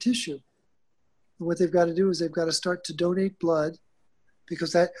iron in their tissue. And what they've got to do is they've got to start to donate blood,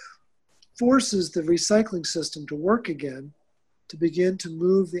 because that forces the recycling system to work again, to begin to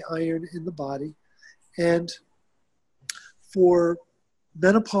move the iron in the body. And for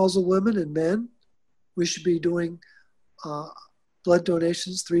menopausal women and men, we should be doing blood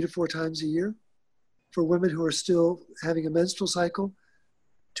donations 3 to 4 times a year. For women who are still having a menstrual cycle,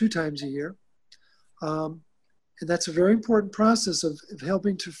 2 times a year. And that's a very important process of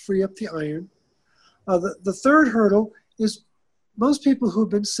helping to free up the iron. The third hurdle is most people who've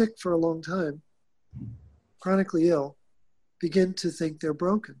been sick for a long time, chronically ill, begin to think they're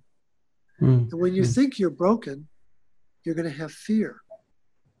broken. And when you think you're broken, you're going to have fear.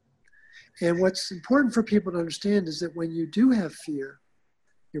 And what's important for people to understand is that when you do have fear,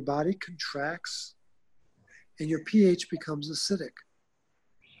 your body contracts and your pH becomes acidic.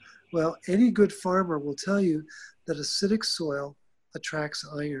 Well, any good farmer will tell you that acidic soil attracts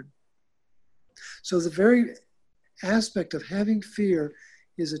iron. So the very aspect of having fear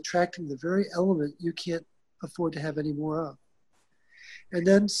is attracting the very element you can't afford to have any more of. And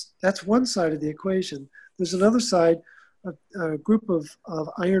then that's one side of the equation. There's another side, a group of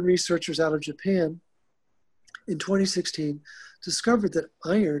iron researchers out of Japan in 2016 discovered that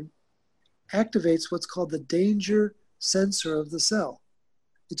iron activates what's called the danger sensor of the cell.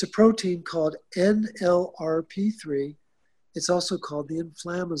 It's a protein called NLRP3. It's also called the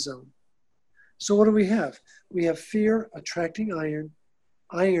inflammasome. So what do we have? We have fear attracting iron,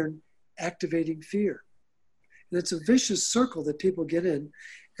 iron activating fear. And it's a vicious circle that people get in.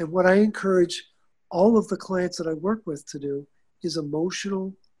 And what I encourage all of the clients that I work with to do is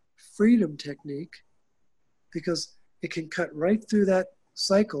emotional freedom technique, because it can cut right through that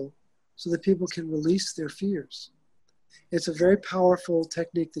cycle so that people can release their fears. It's a very powerful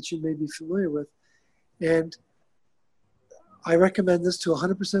technique that you may be familiar with. And I recommend this to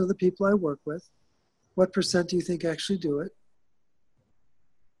 100% of the people I work with. What percent do you think actually do it?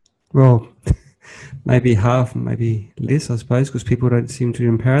 Well, maybe half, maybe less, I suppose, because people don't seem to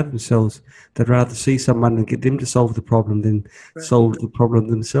empower themselves. They'd rather see someone and get them to solve the problem than solve the problem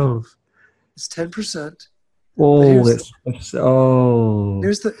themselves. It's 10%. Oh,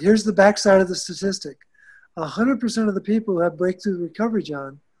 here's the backside of the statistic. 100% of the people who have breakthrough recovery,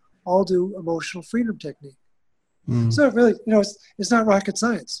 John, all do emotional freedom technique. So really, it's not rocket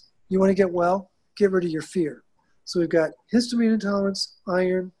science. You want to get well, get rid of your fear. So we've got histamine intolerance,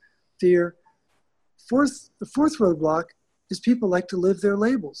 iron, fear. The fourth roadblock is people like to live their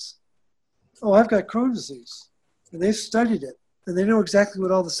labels. Oh, I've got Crohn's disease, and they've studied it, and they know exactly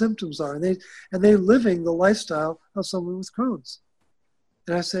what all the symptoms are, and they're living the lifestyle of someone with Crohn's.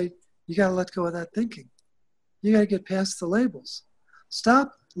 And I say, you got to let go of that thinking. You got to get past the labels.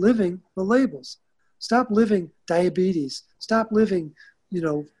 Stop living the labels. Stop living diabetes. Stop living,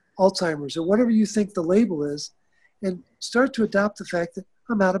 Alzheimer's or whatever you think the label is, and start to adopt the fact that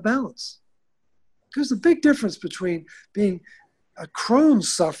I'm out of balance. There's a big difference between being a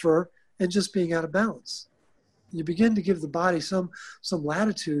Crohn's sufferer and just being out of balance. You begin to give the body some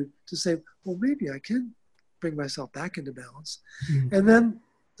latitude to say, well, maybe I can bring myself back into balance. And then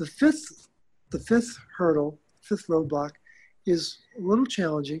the fifth hurdle, fifth roadblock, is a little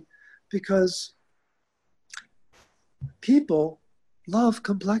challenging because people love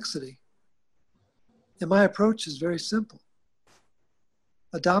complexity. And my approach is very simple.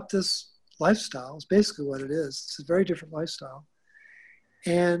 Adopt this lifestyle is basically what it is. It's a very different lifestyle.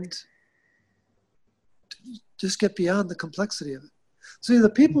 And just get beyond the complexity of it. So the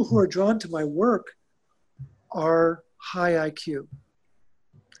people who are drawn to my work are high IQ.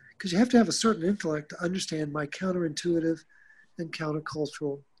 Because you have to have a certain intellect to understand my counterintuitive and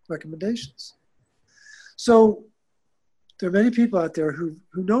countercultural recommendations. So there are many people out there who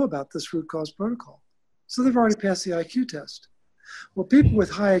know about this root cause protocol. So they've already passed the IQ test. Well, people with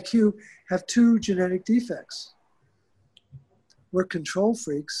high IQ have two genetic defects. We're control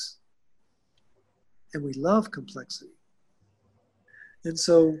freaks, and we love complexity. And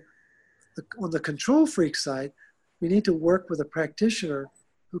so on the control freak side, we need to work with a practitioner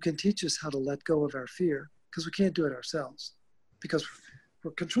who can teach us how to let go of our fear, because we can't do it ourselves, because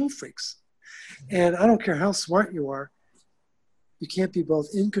we're control freaks. And I don't care how smart you are, you can't be both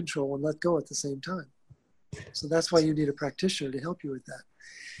in control and let go at the same time. So that's why you need a practitioner to help you with that.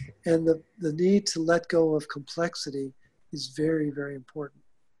 And the need to let go of complexity is very, very important.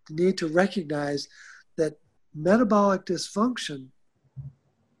 The need to recognize that metabolic dysfunction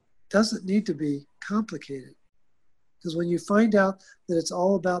doesn't need to be complicated. Because when you find out that it's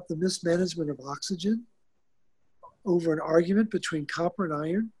all about the mismanagement of oxygen over an argument between copper and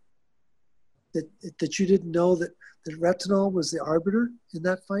iron, that you didn't know that retinol was the arbiter in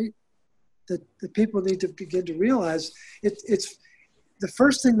that fight, that people need to begin to realize it's the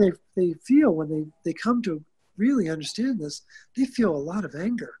first thing they feel when they come to really understand this. They feel a lot of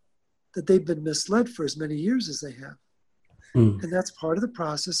anger that they've been misled for as many years as they have. And that's part of the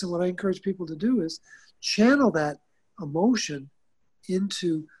process. And what I encourage people to do is channel that emotion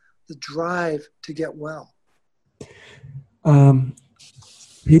into the drive to get well.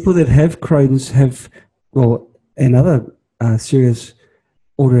 People that have Crohn's have, and other serious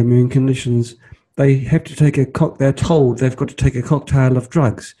autoimmune conditions, they have to take they're told they've got to take a cocktail of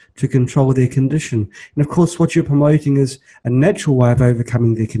drugs to control their condition. And of course, what you're promoting is a natural way of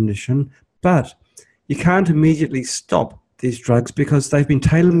overcoming their condition, but you can't immediately stop these drugs because they've been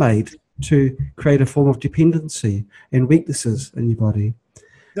tailor-made to create a form of dependency and weaknesses in your body.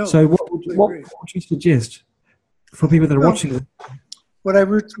 No, so what would you suggest for people that are watching this? What I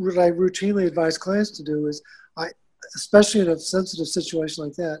routinely advise clients to do is, especially in a sensitive situation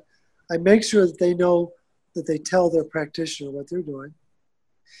like that, I make sure that they know that they tell their practitioner what they're doing,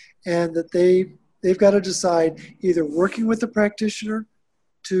 and that they've got to decide either working with the practitioner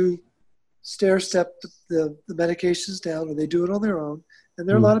to stair-step the medications down, or they do it on their own. And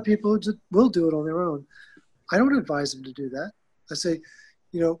there are a lot of people who will do it on their own. I don't advise them to do that. I say,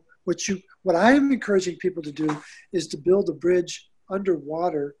 what I am encouraging people to do is to build a bridge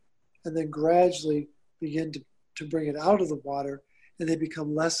underwater and then gradually begin to bring it out of the water, and they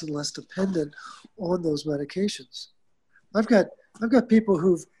become less and less dependent on those medications. I've got people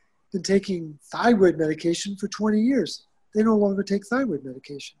who've been taking thyroid medication for 20 years. They no longer take thyroid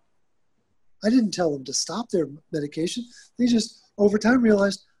medication. I didn't tell them to stop their medication. They just, over time,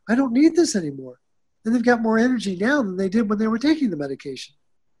 realized, I don't need this anymore. And they've got more energy now than they did when they were taking the medication.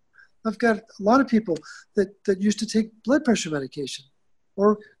 I've got a lot of people that used to take blood pressure medication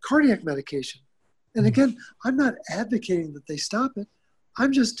or cardiac medication. And again, I'm not advocating that they stop it.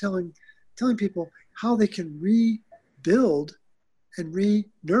 I'm just telling people how they can rebuild and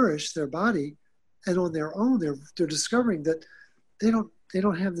re-nourish their body, and on their own, they're discovering that they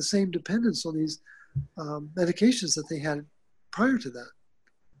don't have the same dependence on these medications that they had prior to that.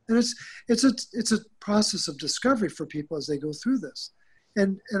 And it's a process of discovery for people as they go through this.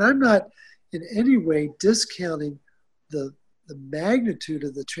 And I'm not in any way discounting the magnitude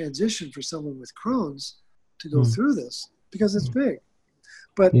of the transition for someone with Crohn's to go through this, because it's big.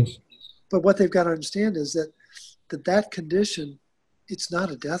 But what they've got to understand is that condition, it's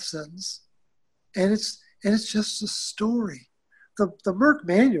not a death sentence, and it's just a story. The Merck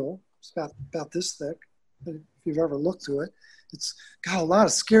manual is about this thick. If you've ever looked through it, it's got a lot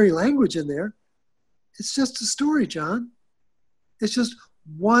of scary language in there. It's just a story, John. It's just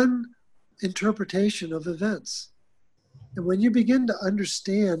one interpretation of events. And when you begin to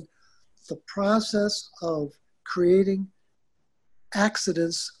understand the process of creating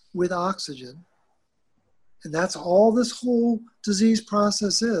accidents with oxygen, and that's all this whole disease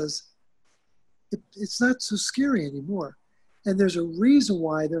process is, it's not so scary anymore. And there's a reason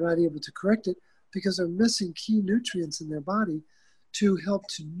why they're not able to correct it, because they're missing key nutrients in their body to help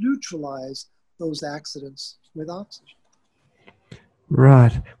to neutralize those accidents with oxygen.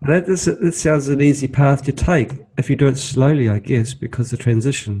 Right. Well, that sounds an easy path to take if you do it slowly, I guess, because the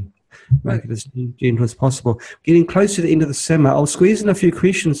transition, make it as gentle as possible. Getting close to the end of the summer, I'll squeeze in a few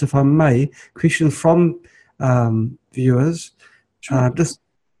questions, if I may. Questions from viewers. Sure. Just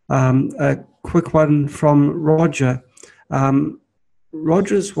a quick one from Roger.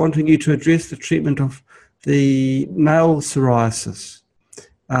 Roger's wanting you to address the treatment of the nail psoriasis.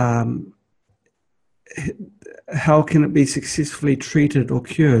 How can it be successfully treated or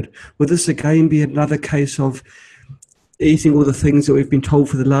cured? Will this again be another case of eating all the things that we've been told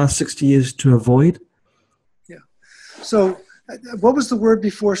for the last 60 years to avoid? Yeah. So what was the word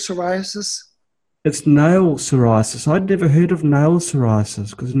before psoriasis? It's nail psoriasis. I'd never heard of nail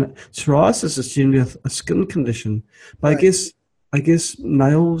psoriasis because psoriasis is generally a skin condition. But Right. I guess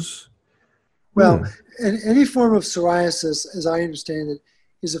nails. Well, Yeah. any form of psoriasis, as I understand it,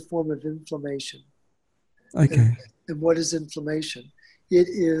 is a form of inflammation. And, Okay. and what is inflammation? It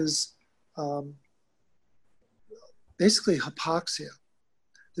is um, basically hypoxia.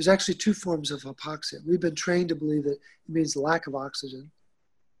 There's actually two forms of hypoxia. We've been trained to believe that it means lack of oxygen.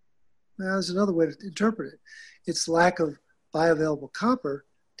 Well, there's another way to interpret it. It's lack of bioavailable copper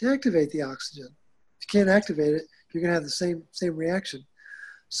to activate the oxygen. If you can't activate it, you're going to have the same reaction.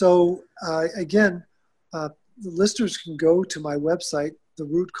 So again, the listeners can go to my website,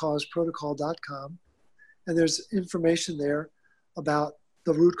 therootcauseprotocol.com, and there's information there about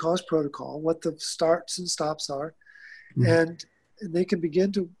the root cause protocol, what the starts and stops are, Mm. and they can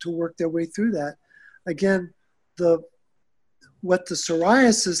begin to work their way through that. Again, what the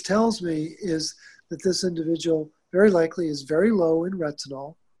psoriasis tells me is that this individual very likely is very low in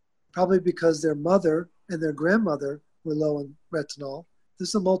retinol, probably because their mother and their grandmother were low in retinol. This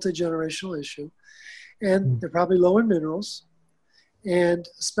is a multi-generational issue. And they're probably low in minerals and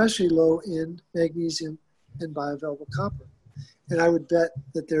especially low in magnesium and bioavailable copper. And I would bet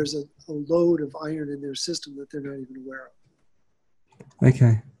that there's a load of iron in their system that they're not even aware of.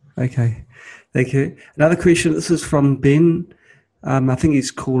 Okay. Okay. Thank you. Another question. This is from Ben. I think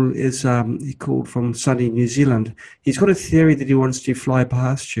he called from sunny New Zealand. He's got a theory that he wants to fly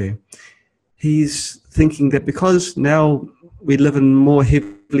past you. He's thinking that because now we live in more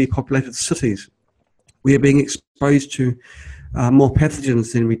heavily populated cities, we are being exposed to more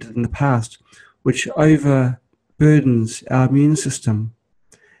pathogens than we did in the past, which overburdens our immune system.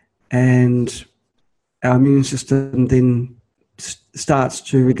 And our immune system then starts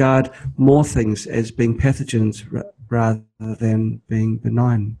to regard more things as being pathogens rather than being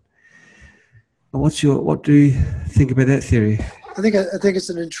benign. What do you think about that theory? I think it's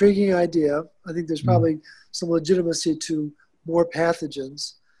an intriguing idea. I think there's probably some legitimacy to more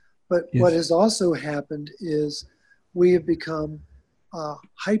pathogens. But Yes. what has also happened is we have become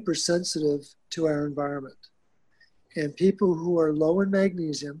hypersensitive to our environment. And people who are low in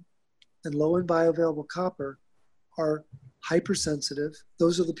magnesium and low in bioavailable copper are hypersensitive.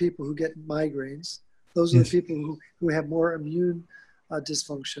 Those are the people who get migraines. Those are Yes. the people who have more immune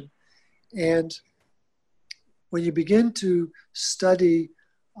dysfunction. And when you begin to study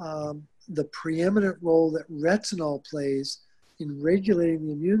the preeminent role that retinol plays in regulating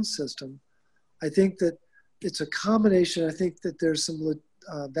the immune system, I think that it's a combination. I think that there's some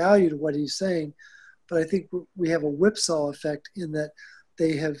value to what he's saying, but I think we have a whipsaw effect in that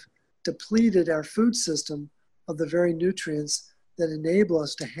they have depleted our food system of the very nutrients that enable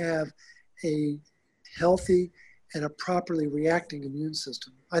us to have a healthy and a properly reacting immune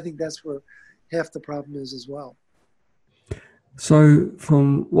system. I think that's where half the problem is as well. So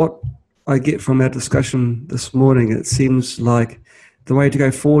from what I get from our discussion this morning, it seems like the way to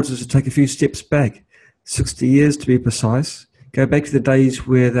go forwards is to take a few steps back, 60 years to be precise, go back to the days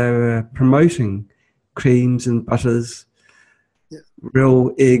where they were promoting creams and butters,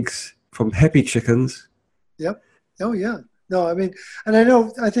 real eggs from happy chickens. Yep. Oh yeah. No, I mean, and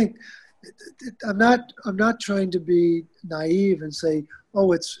I think I'm not trying to be naive and say,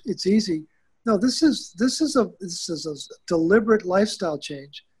 oh, it's easy. No, this is a deliberate lifestyle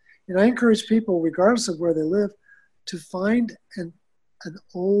change. And I encourage people, regardless of where they live, to find an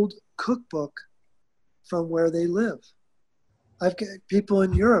old cookbook from where they live. I've got people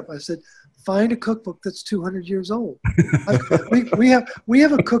in Europe. I said, find a cookbook that's 200 years old. we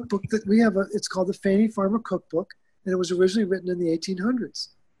have a cookbook that it's called the Fannie Farmer Cookbook, and it was originally written in the 1800s.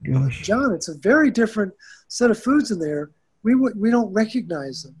 Gosh. John, it's a very different set of foods in there. We don't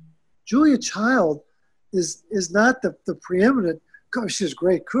recognize them. Julia Child is not the preeminent cook. She's a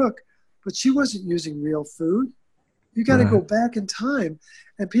great cook, but she wasn't using real food. You got to go back in time,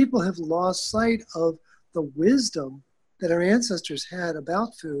 and people have lost sight of the wisdom that our ancestors had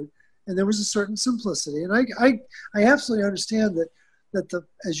about food, and there was a certain simplicity. And I absolutely understand that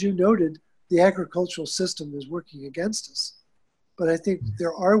as you noted, the agricultural system is working against us. But I think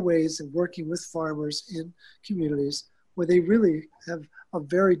there are ways of working with farmers in communities where they really have a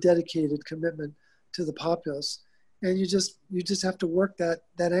very dedicated commitment to the populace, and you just have to work that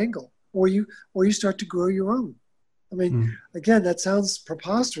angle, or you start to grow your own. I mean, again, that sounds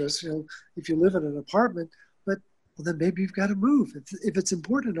preposterous, if you live in an apartment, but well, then maybe you've got to move. If it's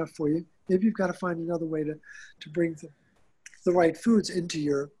important enough for you, maybe you've got to find another way to bring the right foods into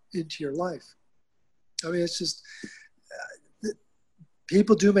your life. I mean, it's just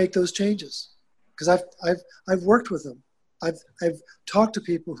people do make those changes because I've worked with them. I've talked to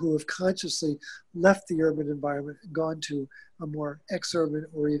people who have consciously left the urban environment and gone to a more ex-urban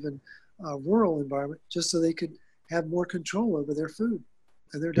or even rural environment just so they could have more control over their food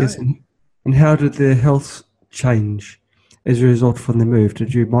and their Yes, diet. and how did their health change as a result from the move?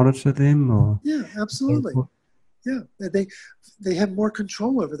 Did you monitor them or? Yeah, absolutely. Yeah, they have more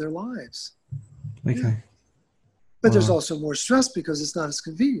control over their lives. Okay. Yeah. But there's Wow. also more stress because it's not as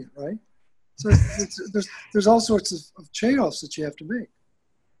convenient, right? So there's all sorts of trade-offs that you have to make.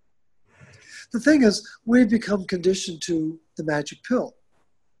 The thing is, we've become conditioned to the magic pill.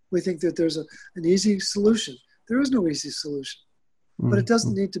 We think that there's an easy solution. There is no easy solution, but it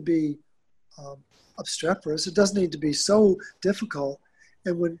doesn't need to be obstreperous. It doesn't need to be so difficult.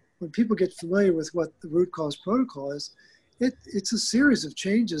 And when people get familiar with what the root cause protocol is, it's a series of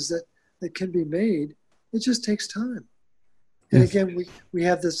changes that can be made. It just takes time. And Yes. again, we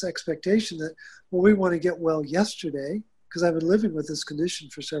have this expectation that, well, we want to get well yesterday because I've been living with this condition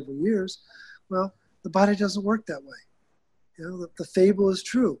for several years. Well, the body doesn't work that way. You know, the fable is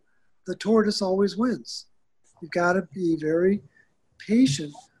true. The tortoise always wins. You've got to be very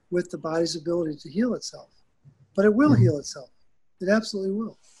patient with the body's ability to heal itself. But it will heal itself. It absolutely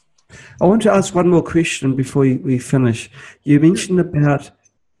will. I want to ask one more question before we finish. You mentioned about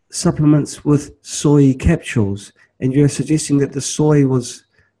supplements with soy capsules, and you're suggesting that the soy was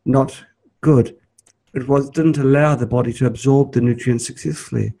not good. It didn't allow the body to absorb the nutrients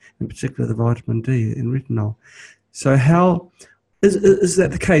successfully, in particular the vitamin D and retinol. So how is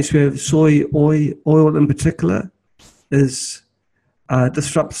that the case where soy oil in particular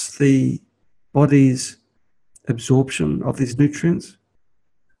disrupts the body's absorption of these nutrients?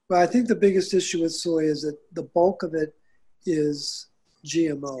 But I think the biggest issue with soy is that the bulk of it is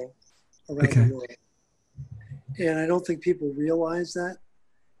GMO around the world. And I don't think people realize that.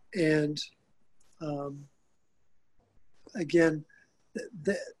 And again,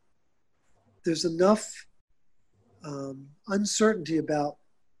 there's enough uncertainty about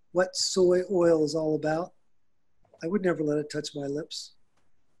what soy oil is all about. I would never let it touch my lips.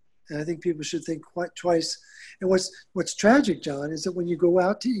 And I think people should think quite twice. And what's tragic, John, is that when you go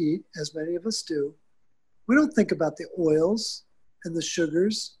out to eat, as many of us do, we don't think about the oils and the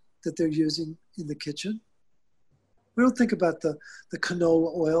sugars that they're using in the kitchen. We don't think about the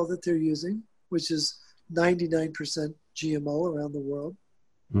canola oil that they're using, which is 99% GMO around the world.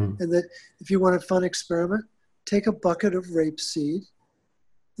 And that if you want a fun experiment, take a bucket of rapeseed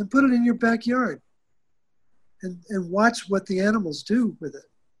and put it in your backyard and watch what the animals do with it.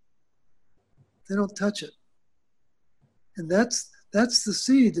 They don't touch it. And that's the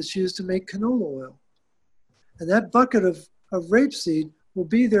seed that's used to make canola oil. And that bucket of rapeseed will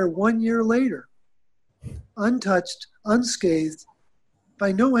be there 1 year later, untouched, unscathed,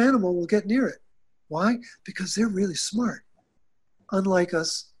 by no animal will get near it. Why? Because they're really smart. Unlike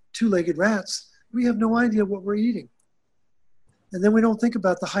us two-legged rats, we have no idea what we're eating. And then we don't think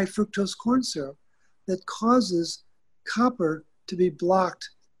about the high fructose corn syrup that causes copper to be blocked.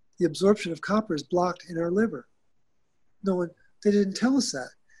 The absorption of copper is blocked in our liver. They didn't tell us that.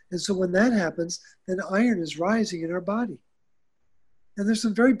 And so when that happens, then iron is rising in our body. And there's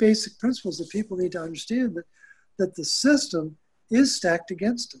some very basic principles that people need to understand, that the system is stacked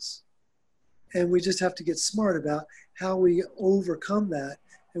against us. And we just have to get smart about how we overcome that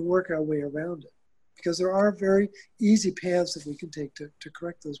and work our way around it. Because there are very easy paths that we can take to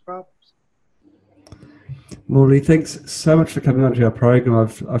correct those problems. Morley, thanks so much for coming onto our program.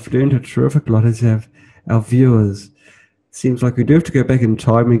 I've learned a terrific lot, as have our viewers. Seems like we do have to go back in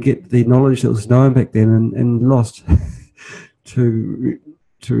time and get the knowledge that was known back then and lost to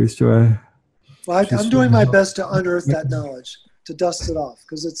restore. Well, I'm doing my best to unearth that knowledge, to dust it off,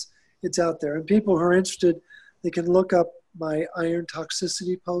 because it's out there. And people who are interested, they can look up my iron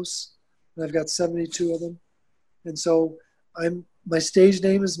toxicity posts, and I've got 72 of them. And so my stage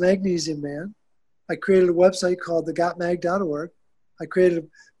name is Magnesium Man. I created a website called thegotmag.org. I created a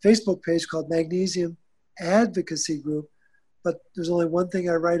Facebook page called Magnesium Advocacy Group, but there's only one thing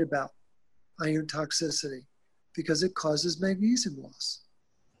I write about: iron toxicity, because it causes magnesium loss.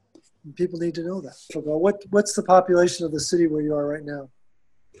 And people need to know that. What's the population of the city where you are right now?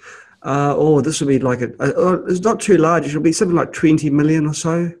 This will be like it's not too large. It'll be something like 20 million or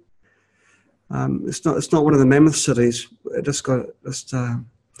so. It's not one of the mammoth cities.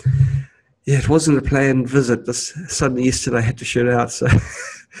 It wasn't a planned visit. Suddenly yesterday I had to shoot out. So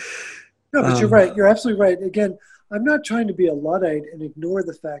no, but you're right. You're absolutely right. Again, I'm not trying to be a Luddite and ignore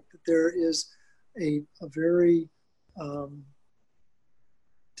the fact that there is a very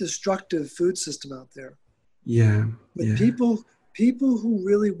destructive food system out there. Yeah. But people who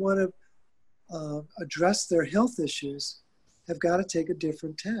really want to address their health issues have got to take a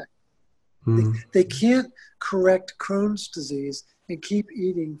different tack. Mm. They can't correct Crohn's disease and keep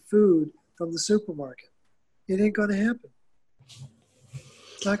eating food from the supermarket. It ain't going to happen.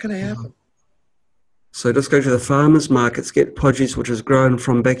 It's not going to happen. So just go to the farmers markets, get produce which is grown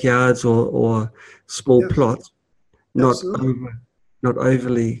from backyards or small plots, not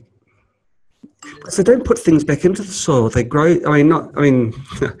overly. So don't put things back into the soil. They grow.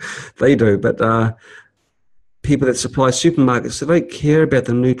 They do, but people that supply supermarkets, they don't care about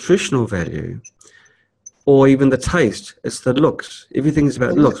the nutritional value or even the taste. It's the looks. Everything is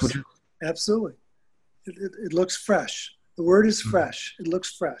about looks. Absolutely. It looks fresh. The word is fresh. It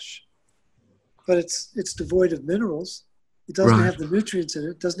looks fresh. But it's devoid of minerals. It doesn't have the nutrients in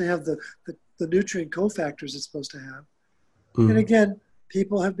it. It doesn't have the nutrient cofactors it's supposed to have. And again,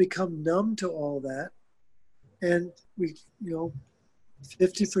 people have become numb to all that. And 50%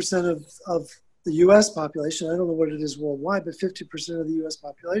 of the U.S. population, I don't know what it is worldwide, but 50% of the U.S.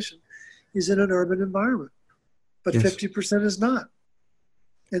 population is in an urban environment. But 50% is not.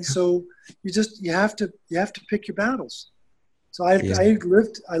 And so you have to pick your battles. So I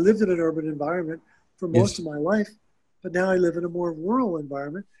lived in an urban environment for most of my life, but now I live in a more rural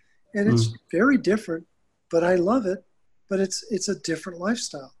environment, and it's very different. But I love it. But it's a different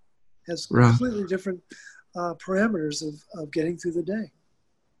lifestyle. It has completely different parameters of getting through the day.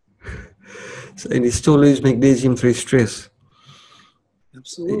 So, and you still lose magnesium through stress.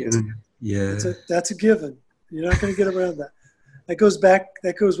 Absolutely. Yeah. That's a given. You're not going to get around that. That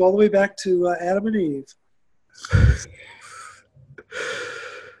goes all the way back to Adam and Eve.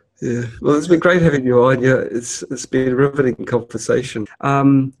 Yeah, well, it's been great having you on. Yeah, it's been a riveting conversation.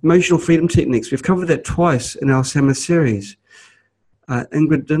 Emotional freedom techniques. We've covered that twice in our summer series.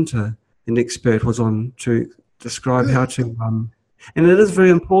 Ingrid Dinter, an expert, was on to describe how to. And it is very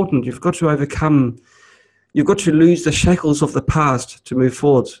important. You've got to overcome. You've got to lose the shackles of the past to move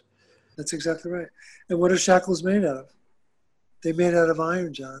forward. That's exactly right. And what are shackles made out of? They're made out of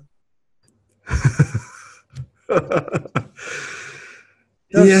iron, John.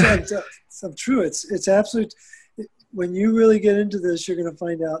 It's true. It's absolute. When you really get into this, you're going to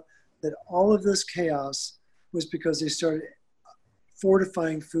find out that all of this chaos was because they started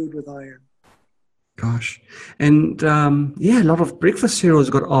fortifying food with iron. Gosh. And a lot of breakfast cereals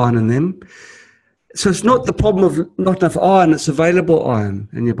got iron in them. So it's not the problem of not enough iron, it's available iron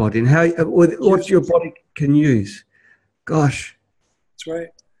in your body and what your body can use. Gosh. That's right.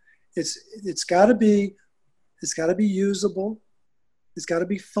 It's got to be usable. It's got to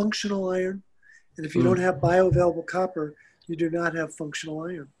be functional iron. And if you don't have bioavailable copper, you do not have functional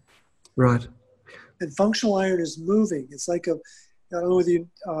iron. Right. And functional iron is moving. It's like I don't know whether you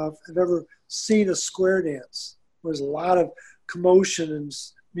have ever seen a square dance. There's a lot of commotion and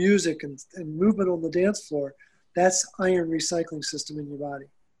music and movement on the dance floor. That's iron recycling system in your body.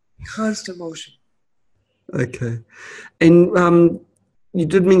 Constant motion. Okay. And you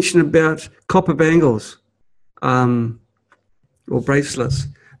did mention about copper bangles or bracelets.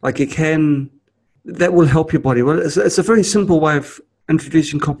 Like that will help your body. Well, it's a very simple way of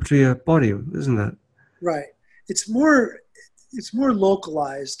introducing copper to your body, isn't it? Right. It's more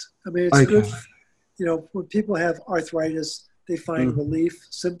localized. I mean, it's good. When people have arthritis, they find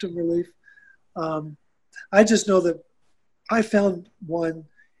symptom relief. I just know that I found one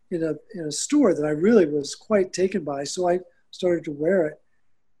in a store that I really was quite taken by. So I started to wear it,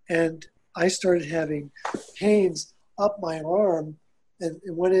 and I started having pains up my arm, and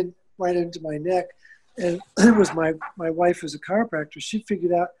it went in right into my neck. And it was my wife, who's a chiropractor. She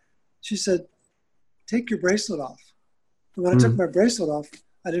figured out. She said, "Take your bracelet off." And when I took my bracelet off,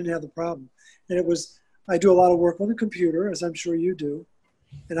 I didn't have the problem. And I do a lot of work on the computer, as I'm sure you do.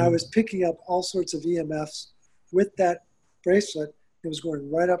 And I was picking up all sorts of EMFs with that bracelet. It was going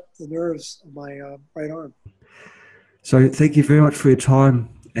right up the nerves of my right arm. So thank you very much for your time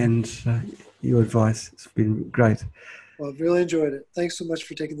and your advice. It's been great. Well, I've really enjoyed it. Thanks so much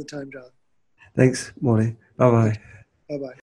for taking the time, John. Thanks, Morley. Bye-bye. Bye-bye.